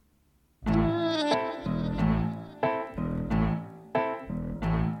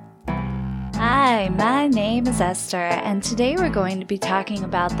Hi, my name is Esther, and today we're going to be talking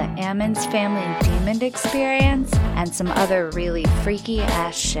about the Ammons family demon experience and some other really freaky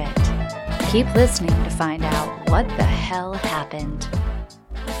ass shit. Keep listening to find out what the hell happened.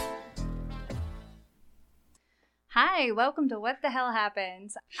 Hi, welcome to What the Hell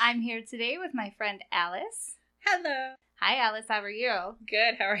Happened. I'm here today with my friend Alice. Hello. Hi Alice, how are you?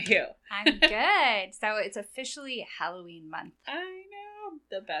 Good, how are you? I'm good. So it's officially Halloween month. I know,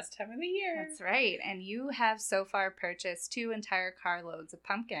 the best time of the year. That's right. And you have so far purchased 2 entire carloads of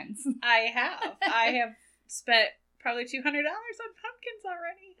pumpkins. I have spent probably $200 on pumpkins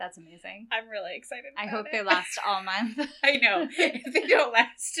already. That's amazing. I'm really excited about I hope it. they last all month. I know. If they don't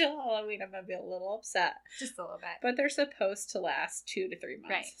last till Halloween, I'm going to be a little upset. Just a little bit. But they're supposed to last 2 to 3 months.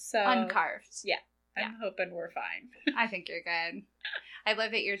 Right. So Uncarved. Yeah. I'm hoping we're fine. I think you're good. I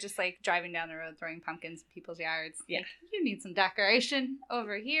love that you're just like driving down the road throwing pumpkins in people's yards. Yeah. Like, you need some decoration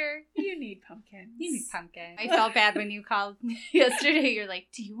over here. You need pumpkins. You need pumpkins. I felt bad when you called yesterday. You're like,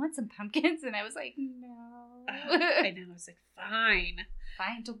 do you want some pumpkins? And I was like, no. I know. I was like, fine.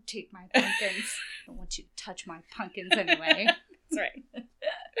 Fine, don't take my pumpkins. I don't want you to touch my pumpkins anyway. That's right.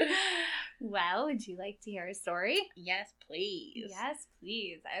 Well, would you like to hear a story? Yes, please. Yes,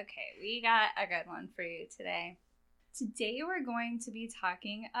 please. Okay, we got a good one for you today. Today we're going to be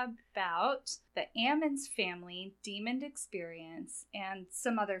talking about the Ammons family demon experience and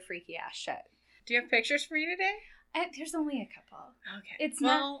some other freaky ass shit. Do you have pictures for me today? There's only a couple. Okay. It's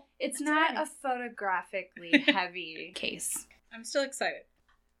not right. a photographically heavy case. I'm still excited.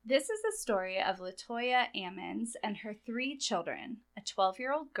 This is the story of Latoya Ammons and her 3 children, a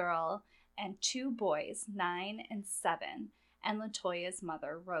 12-year-old girl and 2 boys, 9 and 7, and Latoya's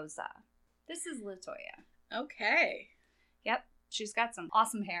mother, Rosa. This is Latoya. Okay. Yep, she's got some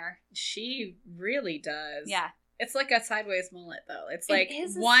awesome hair. She really does. Yeah. It's like a sideways mullet, though. It's like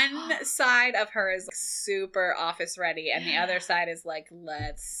is one side of her is super office ready, and the other side is like,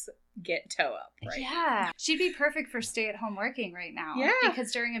 let's get toe up right Yeah. She'd be perfect for stay-at-home working right now. Yeah.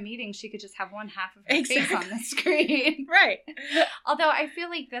 Because during a meeting, she could just have one half of her Exactly. face on the screen. Right. Although I feel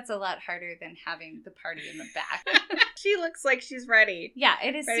like that's a lot harder than having the party in the back. She looks like she's ready. Yeah,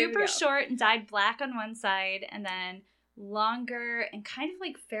 it is Ready to super go. short and dyed black on one side, and then longer and kind of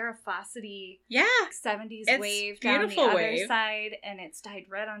like Farrah Fawcett-y Yeah. 70s It's wave down the beautiful other wave. side, and it's dyed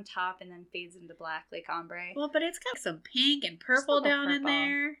red on top and then fades into black like ombre. Well, but it's got some pink and Just a purple little down in purple.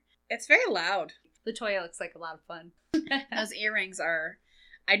 there. It's very loud. Latoya looks like a lot of fun. Those earrings are...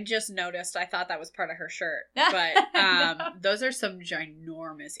 I just noticed. I thought that was part of her shirt. But those are some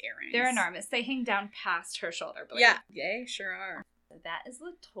ginormous earrings. They're enormous. They hang down past her shoulder blade. Yeah. They sure are. That is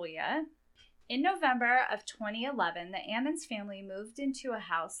Latoya. In November of 2011, the Ammons family moved into a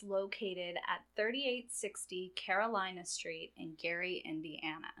house located at 3860 Carolina Street in Gary,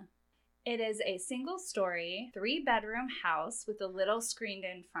 Indiana. It is a single-story, 3-bedroom house with a little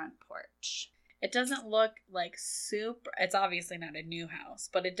screened-in front porch. It doesn't look like super... It's obviously not a new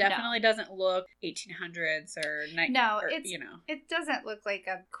house, but it definitely doesn't look 1800s or... It doesn't look like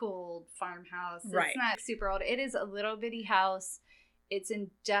a cool farmhouse. Right. It's not super old. It is a little bitty house. It's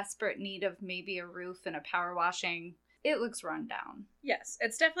in desperate need of maybe a roof and a power washing. It looks run down. Yes,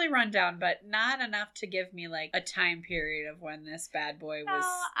 it's definitely run down, but not enough to give me like a time period of when this bad boy was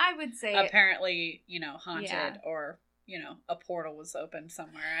I would say apparently, haunted Yeah. or, a portal was open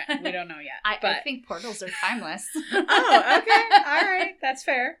somewhere. We don't know yet. I think portals are timeless. Oh, okay. All right. That's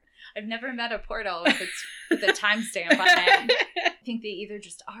fair. I've never met a portal with a timestamp on it. I think they either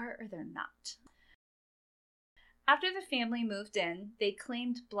just are or they're not. After the family moved in, they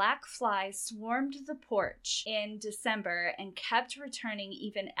claimed black flies swarmed the porch in December and kept returning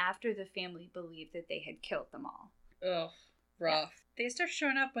even after the family believed that they had killed them all. Ugh, rough. They start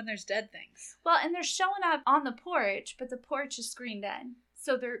showing up when there's dead things. Well, and they're showing up on the porch, but the porch is screened in.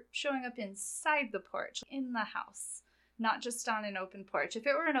 So they're showing up inside the porch, in the house, not just on an open porch. If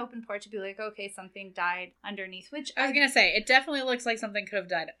it were an open porch, it'd be like, okay, something died underneath, which I was going to say, it definitely looks like something could have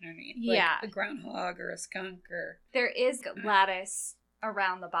died underneath. Yeah. Like a groundhog or a skunk or... There is lattice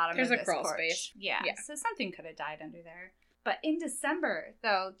around the bottom There's of a this crawl porch. space. Yeah, Yeah. so something could have died under there. But in December,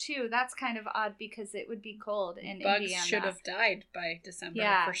 though, too, that's kind of odd because it would be cold in Bugs Indiana. should have died by December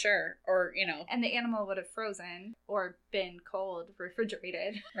Yeah. for sure. Or, And the animal would have frozen or been cold,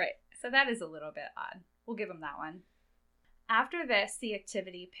 refrigerated. Right. So that is a little bit odd. We'll give them that one. After this, the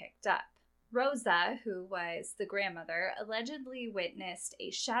activity picked up. Rosa, who was the grandmother, allegedly witnessed a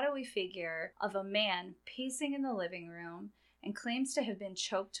shadowy figure of a man pacing in the living room and claims to have been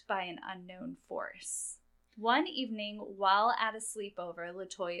choked by an unknown force. One evening, while at a sleepover,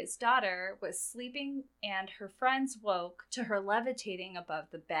 Latoya's daughter was sleeping and her friends woke to her levitating above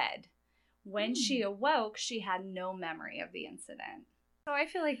the bed. When she awoke, she had no memory of the incident. So I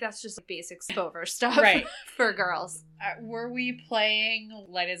feel like that's just basic sleepover stuff Right. for girls. Were we playing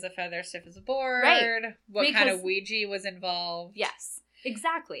light as a feather, stiff as a board? Right. What kind of Ouija was involved? Yes,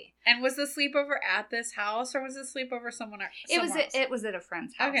 exactly. And was the sleepover at this house, or was the sleepover somewhere else? It was at a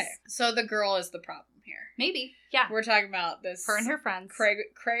friend's house. Okay, so the girl is the problem here. Maybe, yeah. We're talking about this. Her and her friends.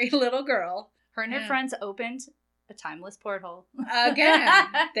 Cray little girl. Her and her friends opened a timeless porthole. Again,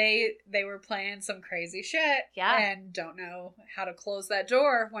 they were playing some crazy shit. Yeah. And don't know how to close that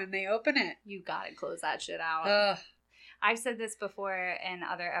door when they open it. You gotta close that shit out. Ugh. I've said this before in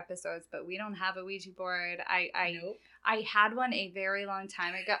other episodes, but we don't have a Ouija board. Nope. I had one a very long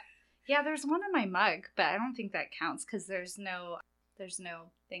time ago. Yeah, there's one in my mug, but I don't think that counts because there's no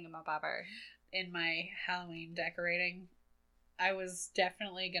thingamabobber. In my Halloween decorating, I was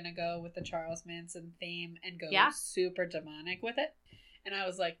definitely going to go with the Charles Manson theme and go super demonic with it. And I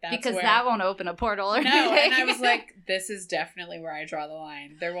was like, that won't open a portal or anything. No, and I was like, this is definitely where I draw the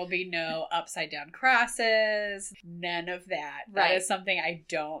line. There will be no upside down crosses, none of that. Right. That is something I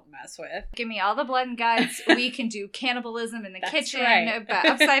don't mess with. Give me all the blood and guts. We can do cannibalism in the kitchen, right. But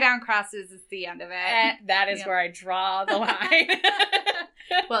upside down crosses is the end of it. And that is where I draw the line.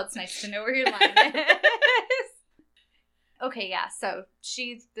 Well, it's nice to know where your line is. Okay, yeah, so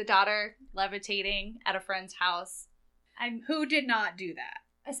she's the daughter levitating at a friend's house. Who did not do that?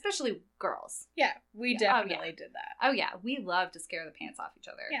 Especially girls. Yeah, we definitely did that. Oh, yeah, we love to scare the pants off each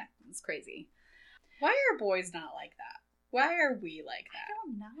other. Yeah. It's crazy. Why are boys not like that? Why are we like that? I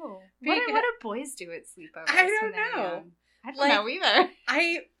don't know. What do boys do at sleepovers? I don't know. I don't know either.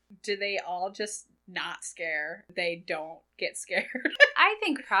 Do they all just not scare? They don't get scared? I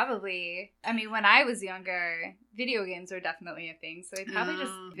think probably. I mean, when I was younger, video games were definitely a thing. So they probably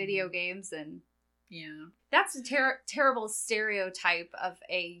just video games and... Yeah. That's a terrible stereotype of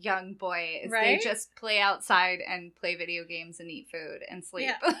a young boy. Is right? They just play outside and play video games and eat food and sleep.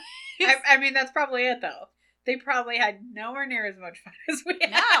 Yeah. I mean, that's probably it, though. They probably had nowhere near as much fun as we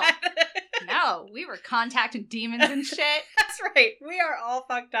had. No, we were contacting demons and shit. That's right. We are all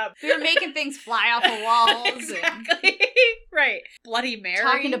fucked up. We were making things fly off the walls. Exactly. Right. Bloody Mary.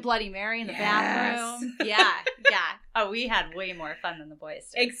 Talking to Bloody Mary in the bathroom. Yeah. Oh, we had way more fun than the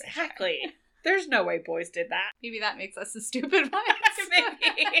boys did. Exactly. Sure. There's no way boys did that. Maybe that makes us the stupid ones.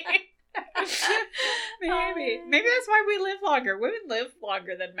 Maybe that's why we live longer. Women live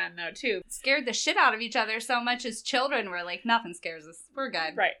longer than men, though, too. Scared the shit out of each other so much as children. We're like, nothing scares us. We're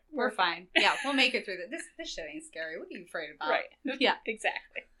good. Right. We're fine. Yeah, we'll make it through this. This shit ain't scary. What are you afraid about? Right. Yeah.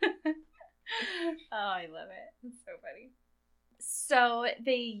 Exactly. Oh, I love it. It's so funny. So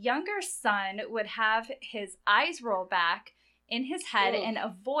the younger son would have his eyes roll back in his head and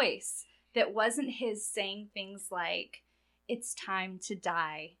a voice that wasn't his saying things like, "It's time to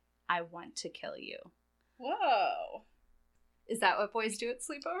die. I want to kill you." Whoa. Is that what boys do at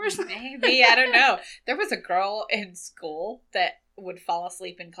sleepovers? Maybe. I don't know. There was a girl in school that would fall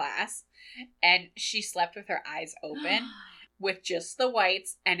asleep in class, and she slept with her eyes open with just the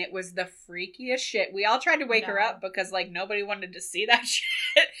whites, and it was the freakiest shit. We all tried to wake her up because, like, nobody wanted to see that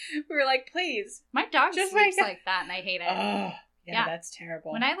shit. We were like, please. My dog just sleeps like that, and I hate it. Oh. Yeah, that's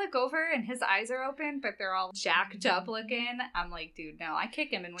terrible. When I look over and his eyes are open, but they're all jacked up looking, I'm like, dude, no. I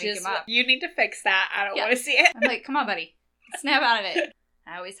kick him and wake him up. You need to fix that. I don't want to see it. I'm like, come on, buddy. Snap out of it.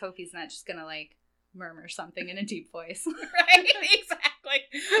 I always hope he's not just gonna, like, murmur something in a deep voice. Right, exactly.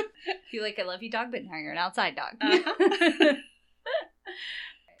 Be like, I love you, dog, but now you're an outside dog.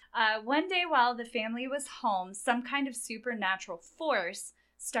 One day while the family was home, some kind of supernatural force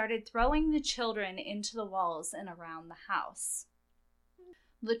started throwing the children into the walls and around the house.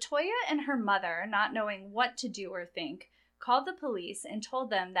 LaToya and her mother, not knowing what to do or think, called the police and told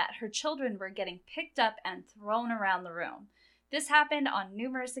them that her children were getting picked up and thrown around the room. This happened on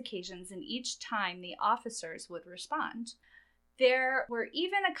numerous occasions, and each time the officers would respond. There were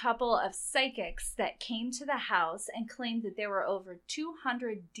even a couple of psychics that came to the house and claimed that there were over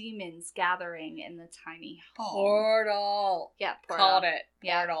 200 demons gathering in the tiny home. Portal. Yeah, portal. Called it.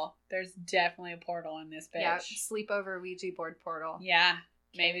 Portal. Yeah. There's definitely a portal in this bitch. Yeah, sleepover Ouija board portal. Yeah.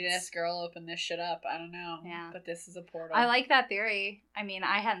 Maybe this girl opened this shit up. I don't know. Yeah. But this is a portal. I like that theory. I mean,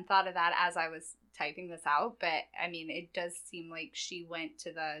 I hadn't thought of that as I was typing this out, but I mean, it does seem like she went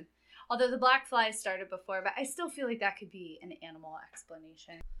to the... Although the black flies started before, but I still feel like that could be an animal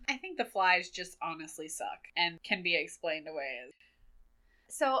explanation. I think the flies just honestly suck and can be explained away.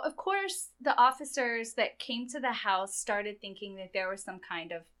 So, of course, the officers that came to the house started thinking that there was some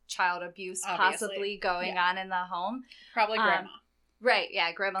kind of child abuse possibly going on in the home. Probably grandma. Right,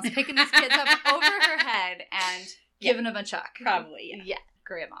 yeah. Grandma's picking these kids up over her head and giving them a chuck. Probably, Yeah,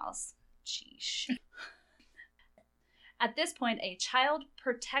 grandmas. Sheesh. At this point, a child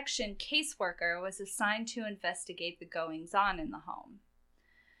protection caseworker was assigned to investigate the goings-on in the home.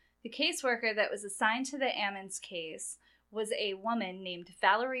 The caseworker that was assigned to the Ammons case was a woman named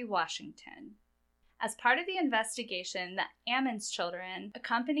Valerie Washington. As part of the investigation, the Ammons children,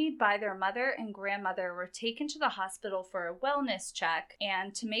 accompanied by their mother and grandmother, were taken to the hospital for a wellness check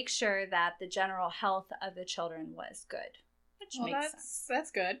and to make sure that the general health of the children was good. Which makes sense.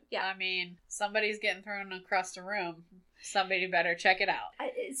 That's good. Yeah. I mean, somebody's getting thrown across the room. Somebody better check it out.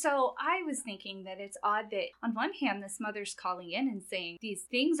 So I was thinking that it's odd that on one hand, this mother's calling in and saying, these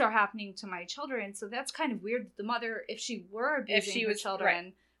things are happening to my children. So that's kind of weird that the mother, if she were abusing her children,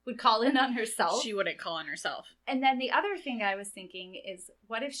 right, would call in on herself. She wouldn't call on herself. And then the other thing I was thinking is,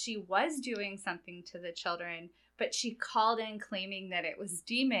 what if she was doing something to the children, but she called in claiming that it was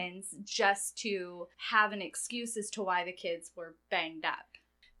demons just to have an excuse as to why the kids were banged up?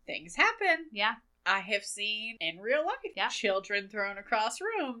 Things happen. Yeah. I have seen in real life children thrown across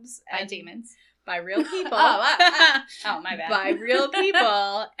rooms. By demons. By real people. Oh, my bad. By real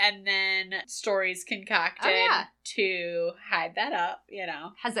people, and then stories concocted to hide that up, you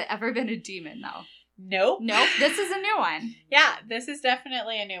know. Has it ever been a demon, though? Nope. This is a new one. Yeah, this is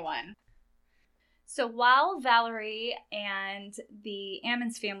definitely a new one. So while Valerie and the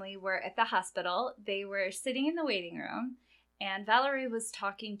Ammons family were at the hospital, they were sitting in the waiting room, and Valerie was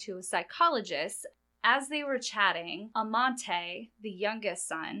talking to a psychologist. As they were chatting, Amante, the youngest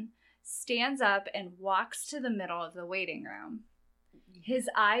son, stands up and walks to the middle of the waiting room. His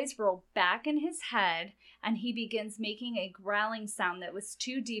eyes roll back in his head, and he begins making a growling sound that was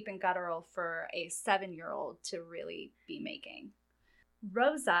too deep and guttural for a 7-year-old to really be making.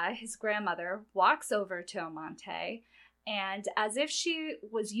 Rosa, his grandmother, walks over to Amante, and as if she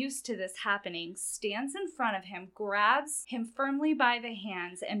was used to this happening, stands in front of him, grabs him firmly by the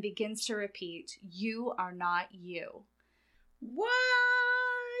hands, and begins to repeat, "You are not you." What?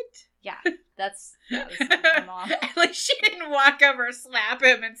 Yeah, that's normal. Like, she didn't walk over, slap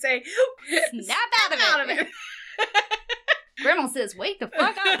him, and say, snap out of it. Grandma says, wake the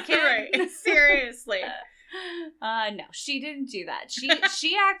fuck up, kid. Right, seriously. No, she didn't do that.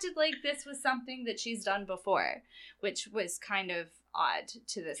 She acted like this was something that she's done before, which was kind of odd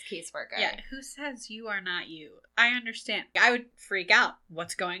to this caseworker. Yeah, who says you are not you? I understand. I would freak out.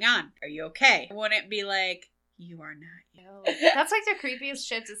 What's going on? Are you okay? Wouldn't be like, you are not you. That's like the creepiest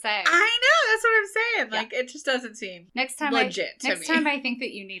shit to say. I know, that's what I'm saying. Yeah. Like, it just doesn't seem legit to me. Next time I think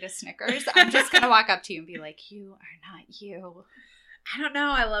that you need a Snickers, I'm just going to walk up to you and be like, you are not you. I don't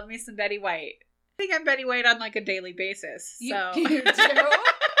know. I love me some Betty White. I think I'm Betty White on like a daily basis. So. You do?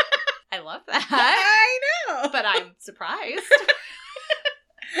 I love that. I know. But I'm surprised.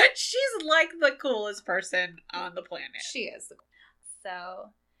 She's like the coolest person on the planet. She is. So,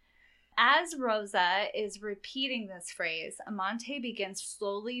 as Rosa is repeating this phrase, Amante begins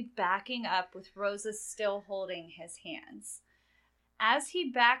slowly backing up with Rosa still holding his hands. As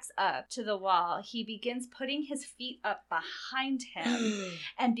he backs up to the wall, he begins putting his feet up behind him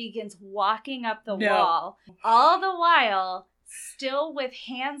and begins walking up the wall, all the while still with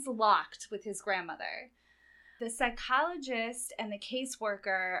hands locked with his grandmother. The psychologist and the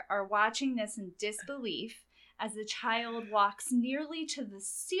caseworker are watching this in disbelief as the child walks nearly to the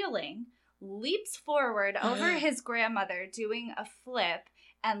ceiling, leaps forward over his grandmother, doing a flip,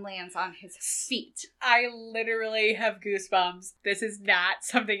 and lands on his feet. I literally have goosebumps. This is not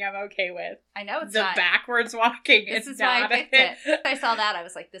something I'm okay with. I know it's not. The backwards walking is not. Why I picked it. I saw that. I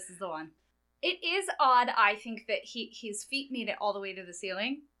was like, this is the one. It is odd, I think, that his feet made it all the way to the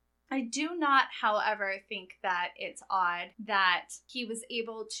ceiling. I do not, however, think that it's odd that he was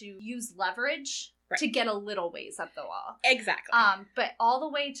able to use leverage to get a little ways up the wall. Exactly. But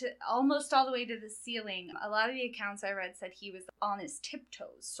almost all the way to the ceiling, a lot of the accounts I read said he was on his tiptoes,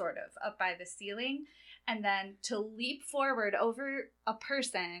 sort of, up by the ceiling. And then to leap forward over a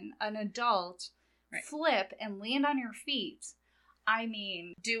person, an adult, flip, and land on your feet. I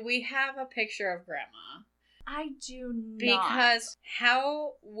mean... Do we have a picture of Grandma? I do not. Because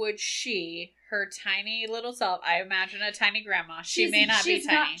how would she, her tiny little self, I imagine a tiny grandma, she may not be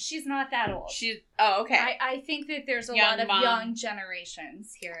tiny. She's not that old. Okay. I think that there's a lot of young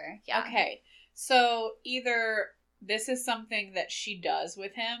generations here. Yeah. Okay. So either this is something that she does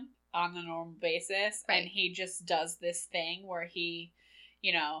with him on a normal basis, and he just does this thing where he,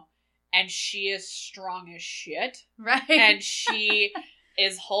 and she is strong as shit. Right. And she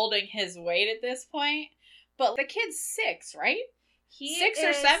is holding his weight at this point. But the kid's 6, right? He 6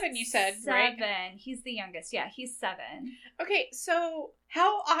 or 7, you said, 7. Right? He's the youngest. Yeah, he's 7. Okay, so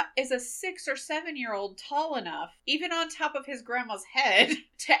how is a 6 or 7-year-old tall enough, even on top of his grandma's head,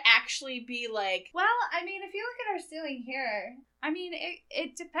 to actually be like... Well, I mean, if you look at our ceiling here, I mean,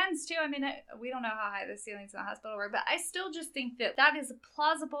 it depends too. I mean, we don't know how high the ceilings in the hospital were, but I still just think that is a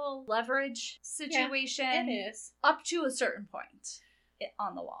plausible leverage situation. Yeah, it is. Up to a certain point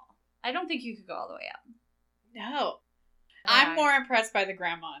on the wall. I don't think you could go all the way up. No. I'm more impressed by the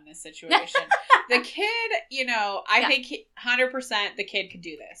grandma in this situation. The kid, I think 100% the kid could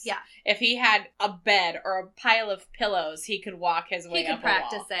do this. Yeah. If he had a bed or a pile of pillows, he could walk his way up a wall. He could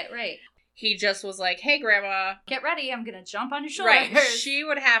practice it, right. He just was like, hey, grandma. Get ready, I'm going to jump on your shoulders. Right. She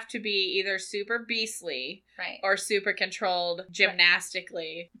would have to be either super beastly or super controlled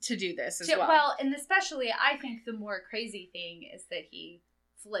gymnastically to do this as well. Well, and especially, I think the more crazy thing is that he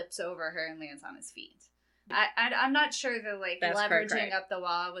flips over her and lands on his feet. I'm not sure the leveraging up the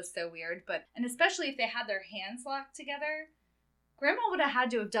wall was so weird, and especially if they had their hands locked together, Grandma would have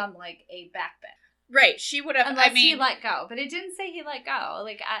had to have done like a back bend. Right, she would have. Unless he let go, but it didn't say he let go.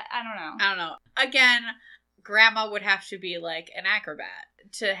 Like I don't know. I don't know. Again, Grandma would have to be like an acrobat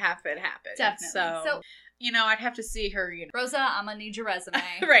to have it happen. Definitely. So I'd have to see her. Rosa, I'm gonna need your resume.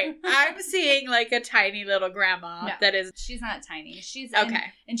 Right, I'm seeing like a tiny little grandma that is. She's not tiny. She's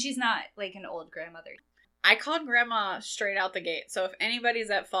okay, and she's not like an old grandmother. I called Grandma straight out the gate, so if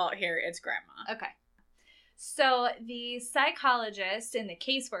anybody's at fault here, it's Grandma. Okay. So the psychologist and the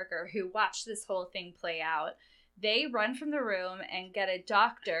caseworker who watched this whole thing play out, they run from the room and get a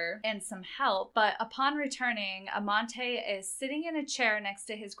doctor and some help. But upon returning, Amante is sitting in a chair next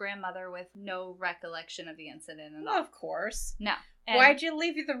to his grandmother with no recollection of the incident at all. Of course. No. Why'd you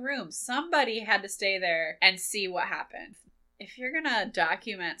leave the room? Somebody had to stay there and see what happened. If you're gonna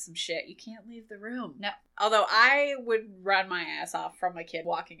document some shit, you can't leave the room. No. Although I would run my ass off from a kid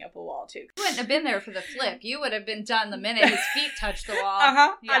walking up a wall, too. You wouldn't have been there for the flip. You would have been done the minute his feet touched the wall.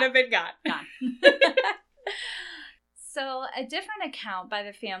 Uh-huh. Yeah. I'd have been gone. So, a different account by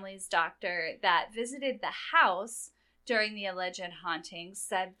the family's doctor that visited the house during the alleged hauntings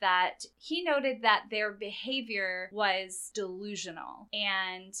said that he noted that their behavior was delusional.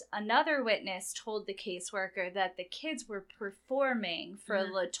 And another witness told the caseworker that the kids were performing for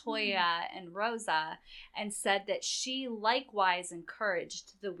LaToya and Rosa and said that she likewise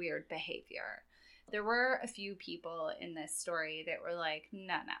encouraged the weird behavior. There were a few people in this story that were like,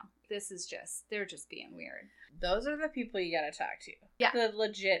 no, they're just being weird. Those are the people you gotta talk to. Yeah. The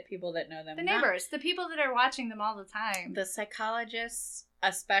legit people that know them. The neighbors, the people that are watching them all the time. The psychologists,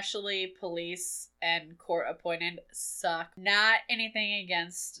 especially police and court appointed, suck. Not anything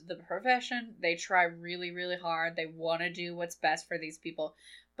against the profession. They try really, really hard. They want to do what's best for these people.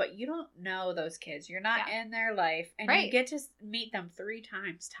 But you don't know those kids. You're not in their life. And you get to meet them 3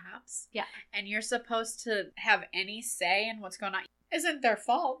 times tops. Yeah. And you're supposed to have any say in what's going on. Isn't their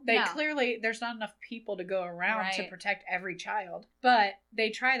fault. Clearly, there's not enough people to go around to protect every child. But they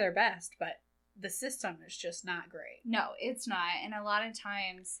try their best. But the system is just not great. No, it's not. And a lot of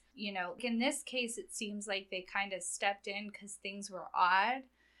times, in this case, it seems like they kind of stepped in because things were odd.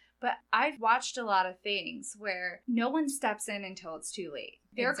 But I've watched a lot of things where no one steps in until it's too late.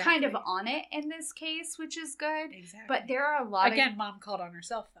 They're kind of on it in this case, which is good. Exactly. But there are a lot Again, Mom called on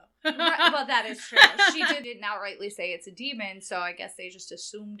herself, though. Right, well, that is true. She didn't outrightly say it's a demon, so I guess they just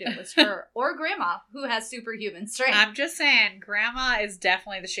assumed it was her or Grandma, who has superhuman strength. I'm just saying, Grandma is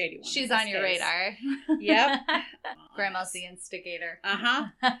definitely the shady one. She's on your radar. Yep. Grandma's the instigator. Uh-huh.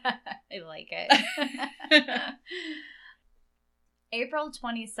 I like it. April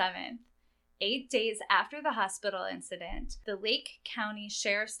 27th, 8 days after the hospital incident, the Lake County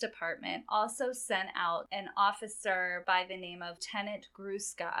Sheriff's Department also sent out an officer by the name of Lieutenant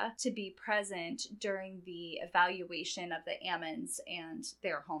Gruska to be present during the evaluation of the Ammons and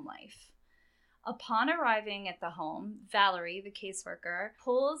their home life. Upon arriving at the home, Valerie, the caseworker,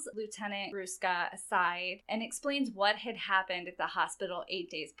 pulls Lieutenant Gruska aside and explains what had happened at the hospital 8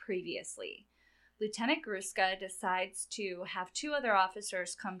 days previously. Lieutenant Gruska decides to have 2 other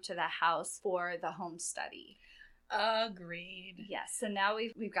officers come to the house for the home study. Agreed. Yes, so now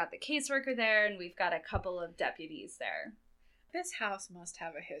we've got the caseworker there, and we've got a couple of deputies there. This house must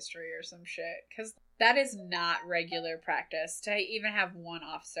have a history or some shit, because that is not regular practice to even have 1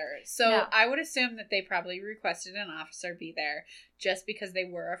 officer. So no. I would assume that they probably requested an officer be there just because they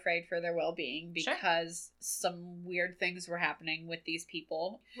were afraid for their well-being because some weird things were happening with these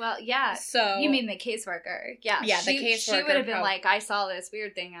people. Well, yeah. So you mean the caseworker? Yeah. Yeah, the caseworker. She would have been like, I saw this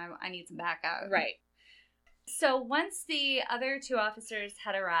weird thing. I need some backup. Right. So once the other 2 officers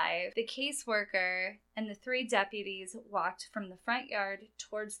had arrived, the caseworker and the 3 deputies walked from the front yard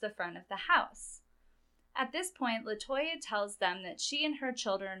towards the front of the house. At this point, LaToya tells them that she and her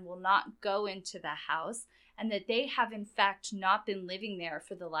children will not go into the house and that they have in fact not been living there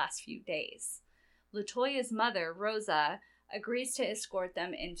for the last few days. LaToya's mother, Rosa, agrees to escort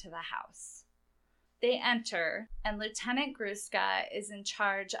them into the house. They enter, and Lieutenant Gruska is in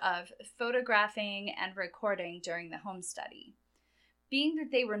charge of photographing and recording during the home study. Being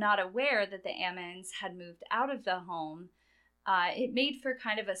that they were not aware that the Ammons had moved out of the home, it made for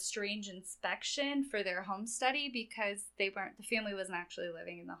kind of a strange inspection for their home study because the family wasn't actually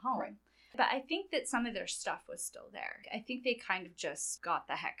living in the home. Right. But I think that some of their stuff was still there. I think they kind of just got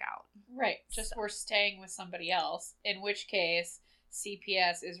the heck out. Right. Just were staying with somebody else, in which case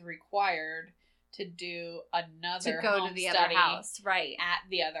CPS is required to do another to go home to the study other house, right? at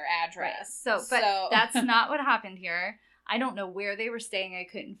the other address. Right. So that's not what happened here. I don't know where they were staying. I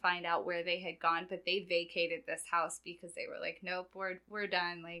couldn't find out where they had gone, but they vacated this house because they were like, nope, we're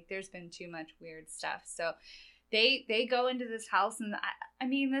done. Like, there's been too much weird stuff. So they go into this house, and I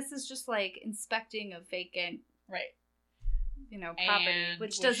mean, this is just like inspecting a vacant, right, property, and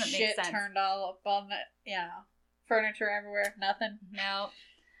which doesn't make sense. Turned all up on the, furniture everywhere, nothing. No.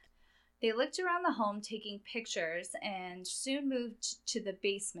 They looked around the home taking pictures and soon moved to the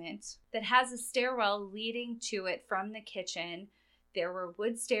basement that has a stairwell leading to it from the kitchen. There were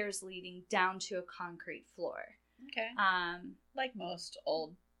wood stairs leading down to a concrete floor. Okay. Like most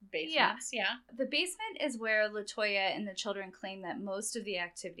old basements, yeah. The basement is where LaToya and the children claim that most of the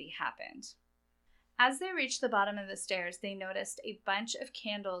activity happened. As they reached the bottom of the stairs, they noticed a bunch of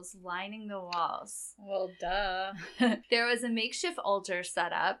candles lining the walls. Well, duh. There was a makeshift altar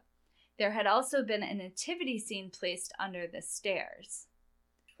set up. There had also been a nativity scene placed under the stairs.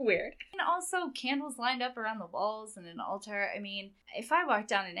 Weird. And also candles lined up around the walls and an altar. I mean, if I walked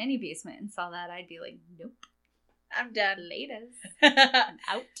down in any basement and saw that, I'd be like, nope. I'm done. Laters. I'm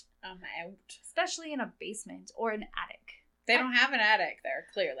out. I'm out. Especially in a basement or an attic. They don't have an attic there,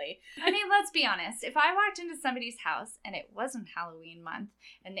 clearly. I mean, let's be honest. If I walked into somebody's house and it wasn't Halloween month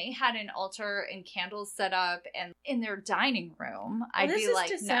and they had an altar and candles set up and in their dining room, I'd be like,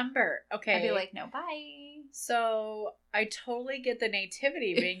 December. No. Okay. I'd be like, no, bye. So I totally get the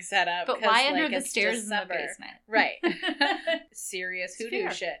nativity being set up. But why under the it's stairs December. In the basement? Right. Serious hoodoo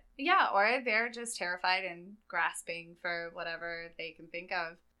shit. Yeah, or they're just terrified and grasping for whatever they can think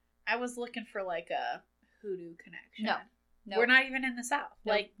of. I was looking for like a hoodoo connection. No. We're not even in the South.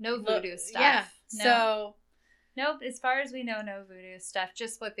 No, like no voodoo stuff. Yeah. No. So nope, as far as we know, no voodoo stuff.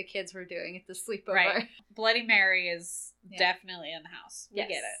 Just what the kids were doing at the sleepover. Right. Bloody Mary is definitely in the house. We get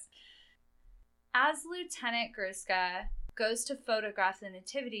it. As Lieutenant Gruska goes to photograph the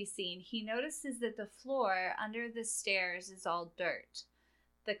nativity scene, he notices that the floor under the stairs is all dirt.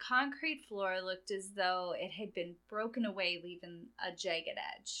 The concrete floor looked as though it had been broken away, leaving a jagged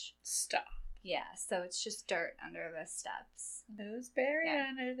edge. Stop. Yeah, so it's just dirt under the steps. Who's buried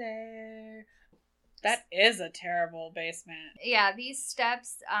under there? That is a terrible basement. Yeah, these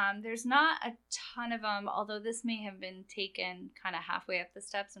steps, there's not a ton of them, although this may have been taken kind of halfway up the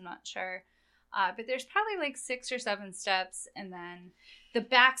steps, I'm not sure. But there's probably like 6 or 7 steps, and then the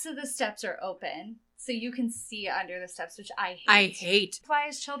backs of the steps are open, so you can see under the steps, which I hate. That's why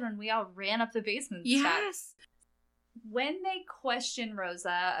as children, we all ran up the basement steps. When they questioned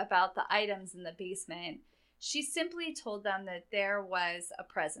Rosa about the items in the basement, she simply told them that there was a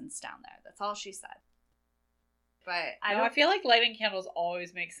presence down there. That's all she said. But I feel like lighting candles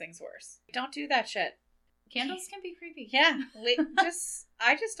always makes things worse. Don't do that shit. Candles can be creepy. Yeah.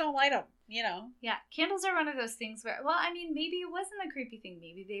 I just don't light them, Yeah, candles are one of those things where, well, I mean, maybe it wasn't a creepy thing.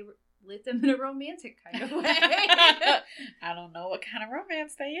 Maybe they lit them in a romantic kind of way. I don't know what kind of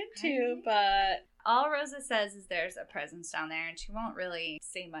romance they into, but all Rosa says is there's a presence down there, and she won't really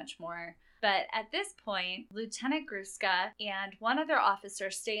say much more. But at this point, Lieutenant Gruska and one other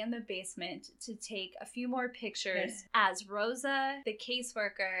officer stay in the basement to take a few more pictures as Rosa, the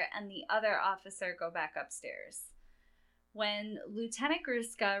caseworker, and the other officer go back upstairs. When Lieutenant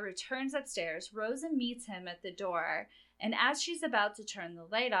Gruska returns upstairs, Rosa meets him at the door, and as she's about to turn the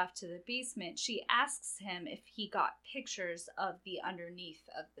light off to the basement, she asks him if he got pictures of the underneath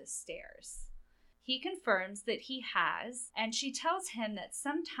of the stairs. He confirms that he has, and she tells him that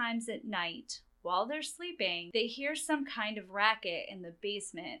sometimes at night, while they're sleeping, they hear some kind of racket in the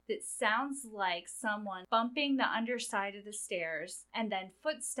basement that sounds like someone bumping the underside of the stairs and then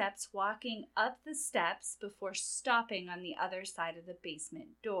footsteps walking up the steps before stopping on the other side of the basement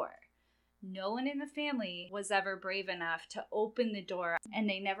door. No one in the family was ever brave enough to open the door, and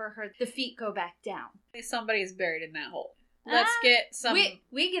they never heard the feet go back down. Somebody's buried in that hole. Let's get some...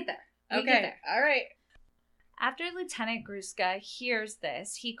 We get there. Okay, all right. After Lieutenant Gruska hears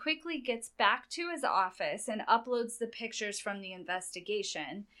this, he quickly gets back to his office and uploads the pictures from the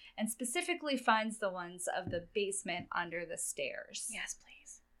investigation, and specifically finds the ones of the basement under the stairs. Yes,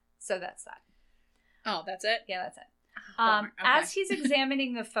 please. So that's that. Oh, that's it? Yeah, that's it. Okay. As he's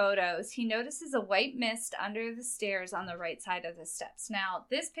examining the photos, he notices a white mist under the stairs on the right side of the steps. Now,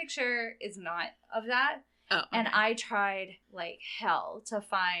 this picture is not of that, and I tried like hell to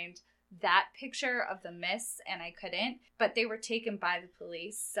find that picture of the mists, and I couldn't, but they were taken by the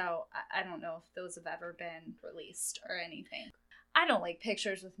police, so I don't know if those have ever been released or anything. I don't like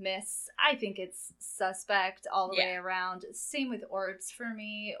pictures with mists. I think it's suspect all the way around. Same with orbs for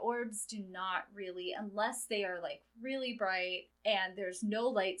me. Orbs do not really, unless they are like really bright and there's no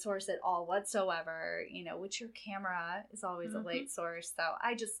light source at all whatsoever, you know, which your camera is always a light source. So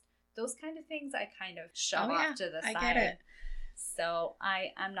those kind of things I kind of shove off to the side. I get it. So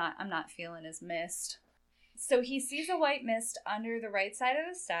I'm not feeling his mist. So he sees a white mist under the right side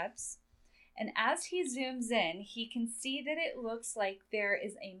of the steps. And as he zooms in, he can see that it looks like there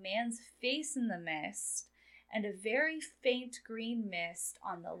is a man's face in the mist and a very faint green mist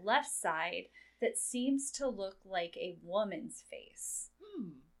on the left side that seems to look like a woman's face.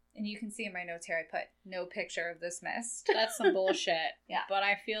 And you can see in my notes here, I put no picture of this mist. That's some bullshit. Yeah. But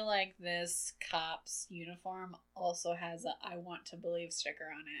I feel like this cop's uniform also has a I want to believe sticker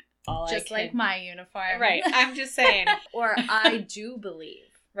on it. Just like my uniform. Right. I'm just saying. Or I do believe.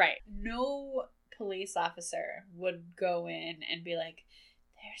 Right. No police officer would go in and be like,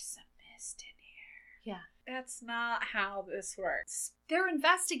 there's some mist in here. Yeah. That's not how this works. They're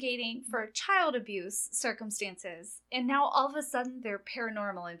investigating for child abuse circumstances, and now all of a sudden they're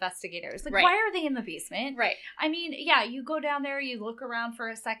paranormal investigators. Like, why are they in the basement? Right. I mean, yeah, you go down there, you look around for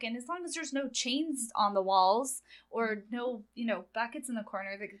a second, as long as there's no chains on the walls or no, buckets in the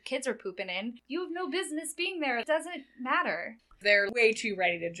corner that the kids are pooping in, you have no business being there. It doesn't matter. They're way too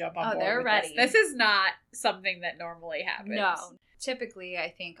ready to jump on board. They're with ready. This is not something that normally happens. No. Typically,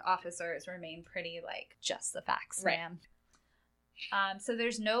 I think officers remain pretty like, just the facts, ma'am. So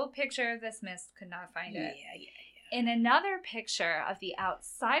there's no picture of this mist. Could not find it. Yeah. In another picture of the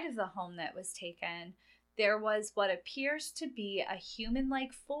outside of the home that was taken, there was what appears to be a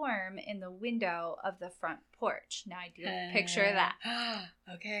human-like form in the window of the front porch. Now, I do picture that.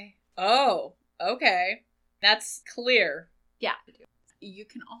 Okay. Oh, okay. That's clear. Yeah. You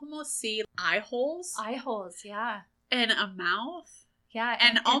can almost see eye holes. Eye holes, yeah. And a mouth. Yeah,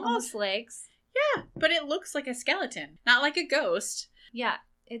 and almost legs. Yeah, but it looks like a skeleton, not like a ghost. Yeah,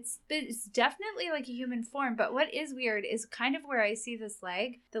 it's definitely like a human form, but what is weird is kind of where I see this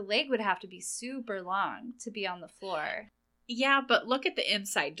leg. The leg would have to be super long to be on the floor. Yeah, but look at the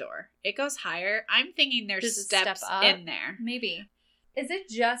inside door. It goes higher. I'm thinking there's steps in there. Maybe. Is it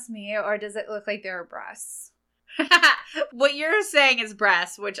just me, or does it look like there are breasts? What you're saying is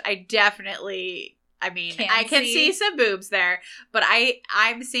breasts, which I definitely... I can see some boobs there, but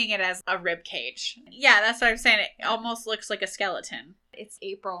I'm seeing it as a rib cage. Yeah, that's what I'm saying. It almost looks like a skeleton. It's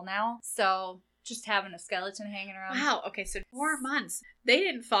April now, so just having a skeleton hanging around. Wow, okay, so 4 months. They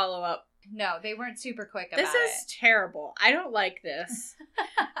didn't follow up. No, they weren't super quick about it. This is terrible. I don't like this.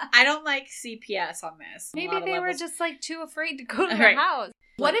 I don't like CPS on this. Maybe they were just like too afraid to go to the house.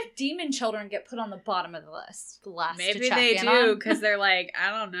 What if demon children get put on the bottom of the list? Maybe they do, because they're like, I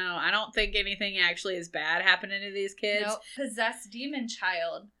don't know. I don't think anything actually is bad happening to these kids. Nope. Possessed demon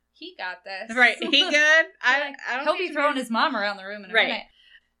child. He got this. Right. He good? I don't He'll be throwing his mom around the room in a minute.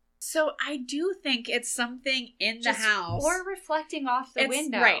 So I do think it's something in the house. Or reflecting off the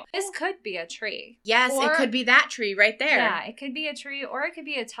window. Right. This could be a tree. Yes, it could be that tree right there. Yeah, it could be a tree, or it could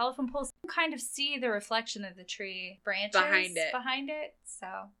be a telephone pole. You kind of see the reflection of the tree branches behind it. So,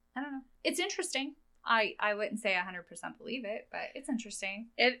 I don't know. It's interesting. I wouldn't say 100% believe it, but it's interesting.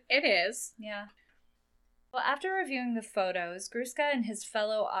 It is. Yeah. Well, after reviewing the photos, Gruska and his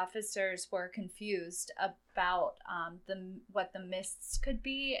fellow officers were confused about what the mists could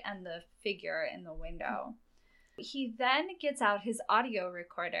be and the figure in the window. He then gets out his audio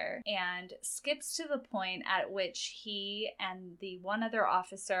recorder and skips to the point at which he and the one other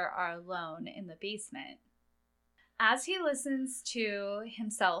officer are alone in the basement. As he listens to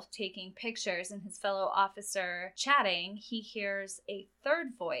himself taking pictures and his fellow officer chatting, he hears a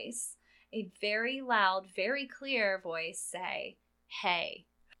third voice, a very loud, very clear voice say, "Hey."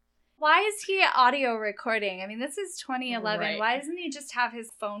 Why is he audio recording? I mean, this is 2011. Right. Why doesn't he just have his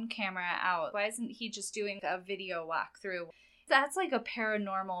phone camera out? Why isn't he just doing a video walkthrough? That's like a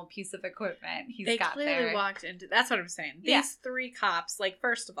paranormal piece of equipment he's got there. They clearly walked into... That's what I'm saying. These 3 cops, like,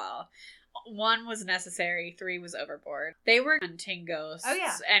 first of all, 1 was necessary, 3 was overboard. They were hunting ghosts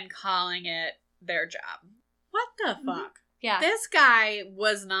and calling it their job. What the fuck? Yeah. This guy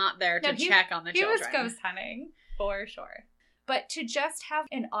was not there to check on the children. He was ghost hunting, for sure. But to just have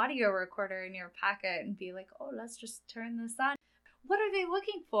an audio recorder in your pocket and be like, oh, let's just turn this on. What are they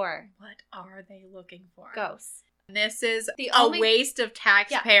looking for? What are they looking for? Ghosts. This is a waste of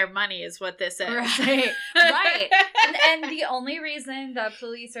taxpayer money is what this is. Right. Right. And the only reason the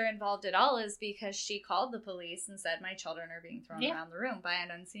police are involved at all is because she called the police and said, my children are being thrown around the room by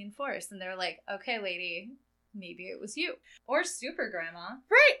an unseen force. And they're like, okay, lady, maybe it was you. Or super grandma.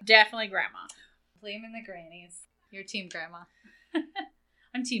 Right. Definitely grandma. Blaming the grannies. You're team grandma.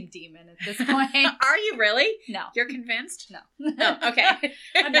 I'm team demon at this point. Are you really? No. You're convinced? No. Oh, okay.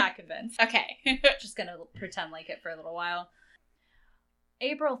 I'm not convinced. Okay. Just gonna pretend like it for a little while.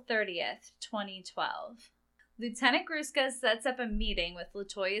 April 30th, 2012. Lieutenant Gruska sets up a meeting with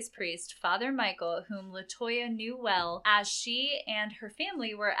LaToya's priest, Father Michael, whom LaToya knew well, as she and her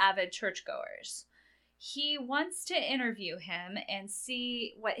family were avid churchgoers. He wants to interview him and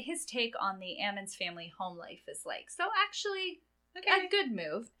see what his take on the Ammons family home life is like. So actually, a good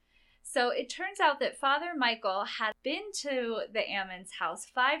move. So it turns out that Father Michael had been to the Ammons house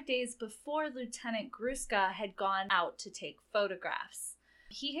 5 days before Lieutenant Gruska had gone out to take photographs.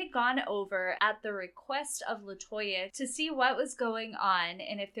 He had gone over at the request of LaToya to see what was going on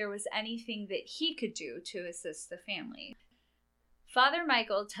and if there was anything that he could do to assist the family. Father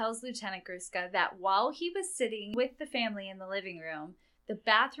Michael tells Lieutenant Gruska that while he was sitting with the family in the living room, the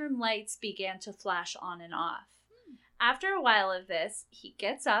bathroom lights began to flash on and off. After a while of this, he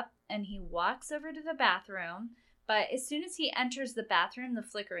gets up and he walks over to the bathroom, but as soon as he enters the bathroom, the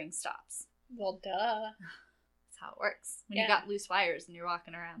flickering stops. Well, duh. That's how it works when you got loose wires and you're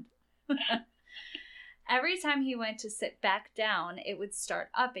walking around. Every time he went to sit back down, it would start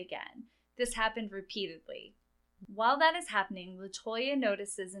up again. This happened repeatedly. While that is happening, LaToya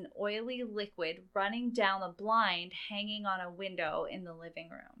notices an oily liquid running down a blind hanging on a window in the living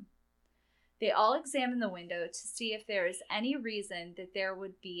room. They all examine the window to see if there is any reason that there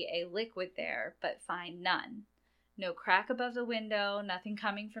would be a liquid there, but find none. No crack above the window, nothing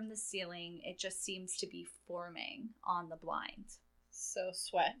coming from the ceiling. It just seems to be forming on the blind. So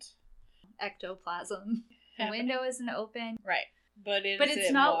sweat. Ectoplasm. The window isn't open. Right. But it's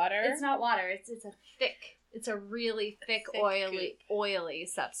it not water? It's not water. It's a really thick oily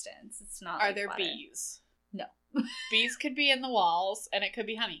substance. It's not. Are there water. bees? No. Bees could be in the walls, and it could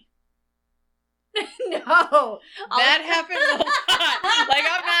be honey. No. That happens a lot. Like,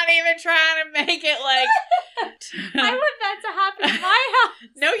 I'm not even trying to make it like... I want that to happen in my house.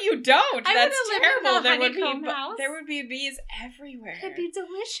 No, you don't. That's terrible. House. There would be bees everywhere. It'd be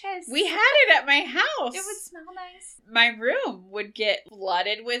delicious. We had it at my house. It would smell nice. My room would get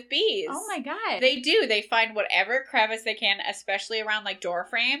flooded with bees. Oh my god. They do. They find whatever crevice they can, especially around like door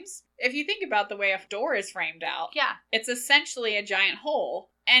frames. If you think about the way a door is framed out, it's essentially a giant hole.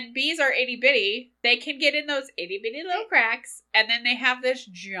 And bees are itty bitty. They can get in those itty bitty little cracks, and then they have this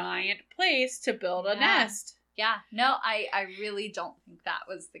giant place to build a nest. Yeah, no, I really don't think that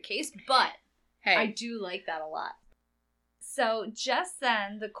was the case, but I do like that a lot. So just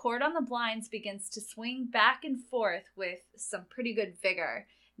then, the cord on the blinds begins to swing back and forth with some pretty good vigor.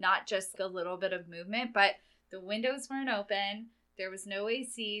 Not just a little bit of movement, but the windows weren't open. There was no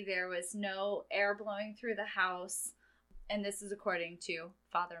AC. There was no air blowing through the house. And this is according to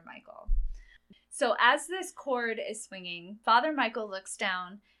Father Michael. So as this cord is swinging, Father Michael looks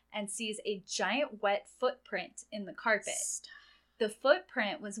down and sees a giant wet footprint in the carpet. The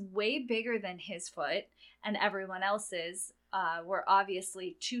footprint was way bigger than his foot, and everyone else's were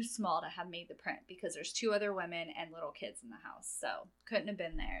obviously too small to have made the print because there's 2 other women and little kids in the house, so couldn't have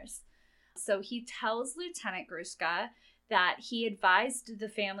been theirs. So he tells Lieutenant Gruska that he advised the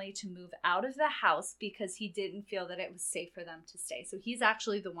family to move out of the house because he didn't feel that it was safe for them to stay. So he's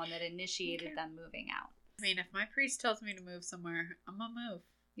actually the one that initiated them moving out. I mean, if my priest tells me to move somewhere, I'm gonna move.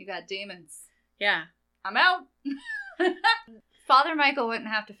 You got demons. Yeah. I'm out. Father Michael wouldn't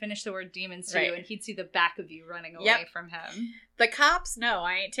have to finish the word demons to you, and he'd see the back of you running away from him. The cops, no,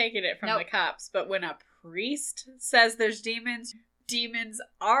 I ain't taking it from the cops. But when a priest says there's demons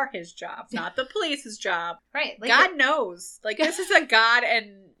are his job, not the police's job. Right. Like God knows. Like, this is a God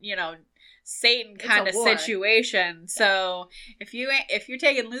and, Satan kind of situation. So if you're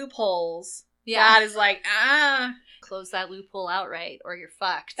taking loopholes, God is like, close that loophole outright or you're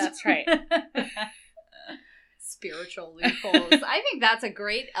fucked. That's right. Spiritual loopholes. I think that's a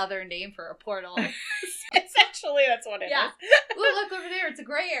great other name for a portal. Essentially, that's what it is. Ooh, look over there. It's a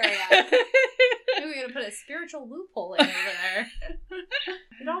gray area. Maybe we're going to put a spiritual loophole in over there.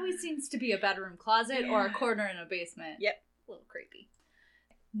 It always seems to be a bedroom closet or a corner in a basement. Yep. A little creepy.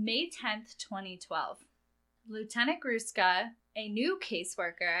 May 10th, 2012. Lieutenant Gruska, a new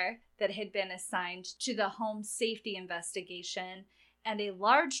caseworker that had been assigned to the home safety investigation, and a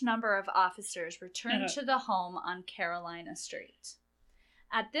large number of officers returned to the home on Carolina Street.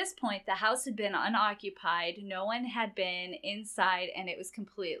 At this point, the house had been unoccupied, no one had been inside, and it was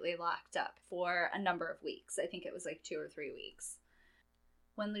completely locked up for a number of weeks. I think it was like 2 or 3 weeks.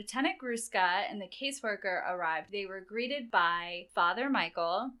 When Lieutenant Gruska and the caseworker arrived, they were greeted by Father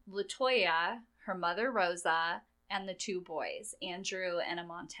Michael, LaToya, her mother Rosa, and the 2 boys, Andrew and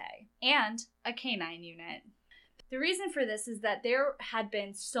Amante, and a canine unit. The reason for this is that there had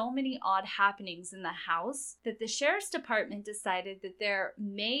been so many odd happenings in the house that the sheriff's department decided that there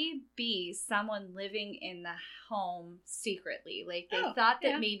may be someone living in the home secretly. Like, they thought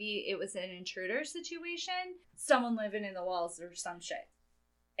that maybe it was an intruder situation, someone living in the walls or some shit.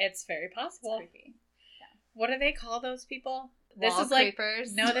 It's very possible. It's creepy. Yeah. What do they call those people? This is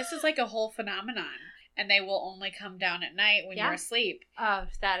creepers. This is like a whole phenomenon. And they will only come down at night when you're asleep. Oh,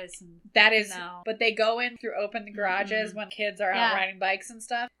 that is no. But they go in through open garages when kids are out riding bikes and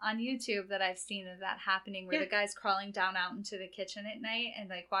stuff. On YouTube that I've seen of that happening where the guy's crawling down out into the kitchen at night and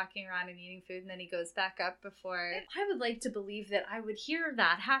like walking around and eating food, and then he goes back up before. I would like to believe that I would hear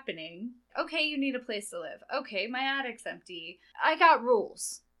that happening. Okay, you need a place to live. Okay, my attic's empty. I got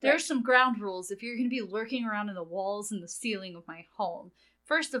rules. There's some ground rules if you're going to be lurking around in the walls and the ceiling of my home.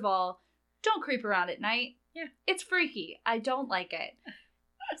 First of all, don't creep around at night. Yeah. It's freaky. I don't like it.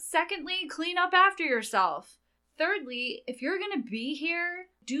 Secondly, clean up after yourself. Thirdly, if you're going to be here,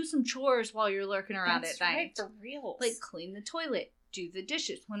 do some chores while you're lurking around at night. That's right, for real. Like, clean the toilet. Do the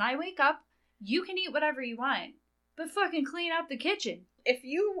dishes. When I wake up, you can eat whatever you want. But fucking clean up the kitchen. If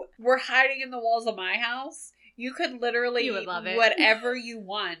you were hiding in the walls of my house, you could literally eat whatever you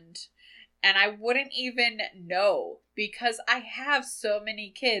want. And I wouldn't even know because I have so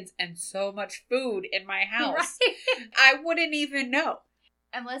many kids and so much food in my house. Right. I wouldn't even know.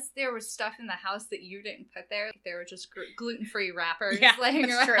 Unless there was stuff in the house that you didn't put there. There were just gluten-free wrappers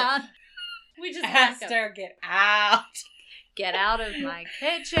laying around. True. We just Esther, get out. Get out of my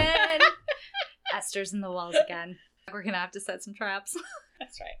kitchen. Esther's in the walls again. We're going to have to set some traps.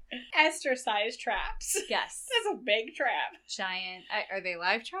 That's right. Esther-sized traps. Yes. That's a big trap. Giant. Are they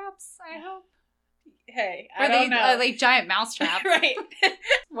live traps, I hope? Hey, I don't know. Are they giant mouse traps? Right.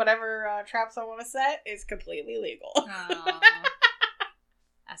 Whatever traps I want to set is completely legal.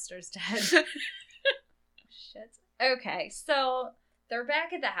 Esther's dead. Shit. Okay, so they're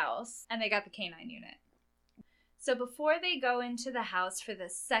back at the house, and they got the canine unit. So before they go into the house for the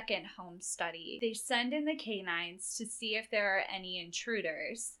second home study, they send in the canines to see if there are any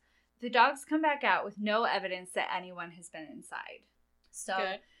intruders. The dogs come back out with no evidence that anyone has been inside. So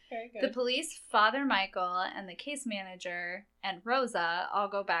good. Very good. The police, Father Michael, and the case manager, and Rosa all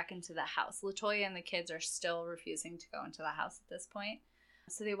go back into the house. LaToya and the kids are still refusing to go into the house at this point.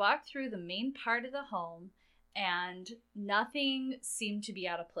 So they walk through the main part of the home, and nothing seemed to be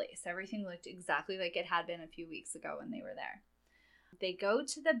out of place. Everything looked exactly like it had been a few weeks ago when they were there. They go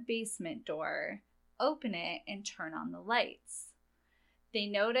to the basement door, open it, and turn on the lights. They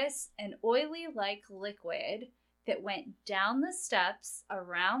notice an oily-like liquid that went down the steps,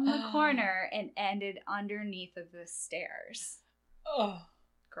 around the corner, and ended underneath of the stairs. Oh.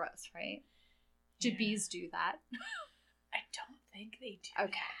 Gross, right? Do bees do that? I don't think they do.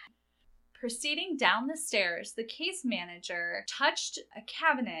 Okay. Proceeding down the stairs, the case manager touched a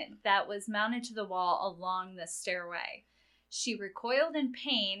cabinet that was mounted to the wall along the stairway. She recoiled in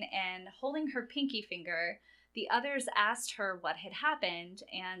pain, and holding her pinky finger, the others asked her what had happened,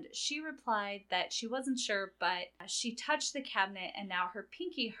 and she replied that she wasn't sure, but she touched the cabinet and now her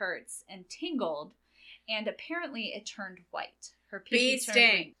pinky hurts and tingled, and apparently it turned white. Her pinky turned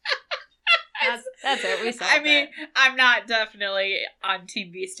white. That's it. We saw it. I mean, I'm not definitely on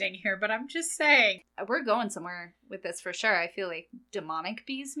Team Bee Sting here, but I'm just saying. We're going somewhere with this for sure. I feel like demonic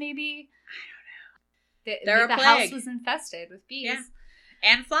bees, maybe? I don't know. The house was infested with bees. Yeah.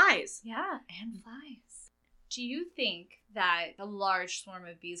 And flies. Yeah, and flies. Do you think that a large swarm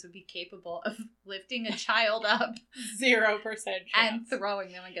of bees would be capable of lifting a child up 0% chance. And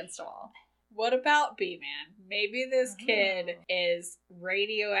throwing them against a wall? What about Bee Man? Maybe this kid is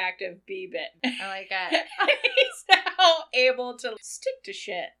radioactive bee bitten. I like it. He's now able to stick to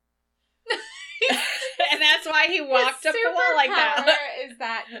shit. And that's why he walked up the wall like that. Is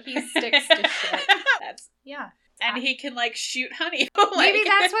that he sticks to shit. Yeah. And he can, like, shoot honey. Maybe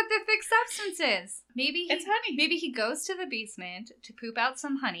that's what the thick substance is. Maybe it's honey. Maybe he goes to the basement to poop out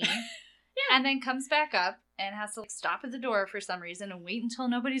some honey. And then comes back up and has to stop at the door for some reason and wait until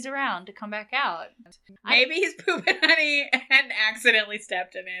nobody's around to come back out. Maybe he's pooping honey and accidentally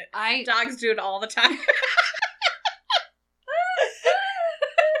stepped in it. Dogs do it all the time.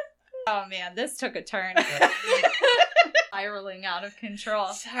 Oh man, this took a turn. Spiraling out of control.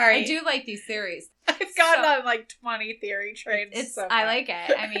 Sorry. I do like these theories. I've gotten on like 20 theory trains. I like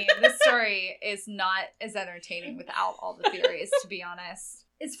it. I mean, this story is not as entertaining without all the theories, to be honest.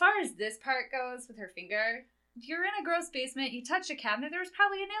 As far as this part goes with her finger, you're in a gross basement, you touch a cabinet, there was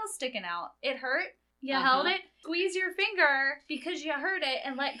probably a nail sticking out. It hurt. You held it. Squeeze your finger because you hurt it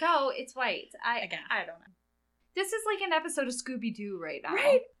and let go. It's white. I don't know. This is like an episode of Scooby-Doo right now.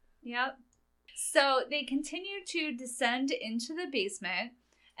 Right. Yep. So they continue to descend into the basement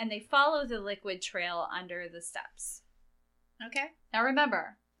and they follow the liquid trail under the steps. Okay. Now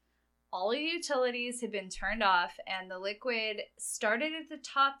remember, all the utilities had been turned off and the liquid started at the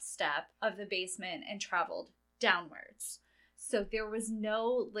top step of the basement and traveled downwards. So there was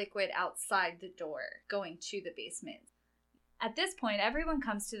no liquid outside the door going to the basement. At this point, everyone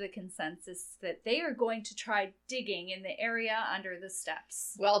comes to the consensus that they are going to try digging in the area under the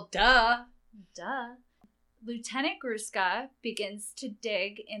steps. Well, duh. Lieutenant Gruska begins to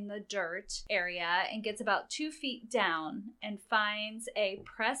dig in the dirt area and gets about 2 feet down and finds a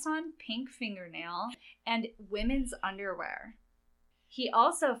press-on pink fingernail and women's underwear. He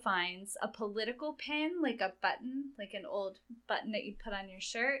also finds a political pin, like a button, like an old button that you put on your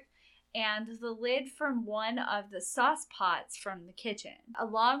shirt, and the lid from one of the sauce pots from the kitchen,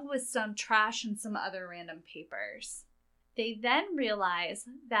 along with some trash and some other random papers. They then realize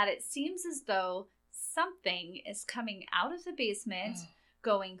that it seems as though something is coming out of the basement,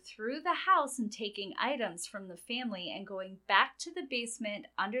 going through the house and taking items from the family and going back to the basement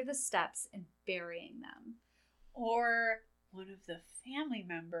under the steps and burying them. Or one of the family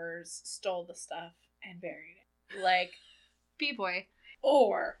members stole the stuff and buried it. Like, B-boy.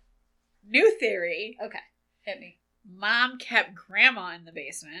 Or, new theory. Okay, hit me. Mom kept grandma in the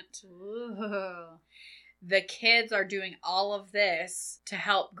basement. Ooh. The kids are doing all of this to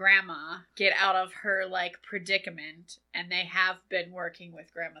help grandma get out of her, like, predicament. And they have been working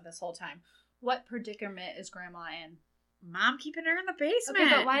with grandma this whole time. What predicament is grandma in? Mom keeping her in the basement.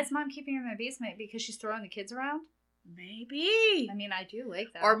 Okay, but why is mom keeping her in the basement? Because she's throwing the kids around? Maybe. I mean, I do like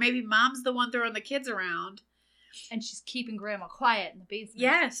that. Or maybe mom's the one throwing the kids around. And she's keeping grandma quiet in the basement.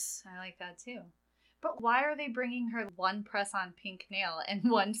 Yes. I like that too. But why are they bringing her one press-on pink nail and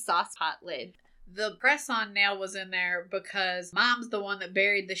one sauce pot lid? The press-on nail was in there because mom's the one that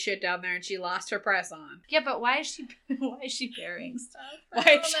buried the shit down there and she lost her press-on. Yeah, but why is she burying stuff?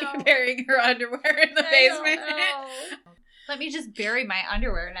 Why is she burying her underwear in the basement? Let me just bury my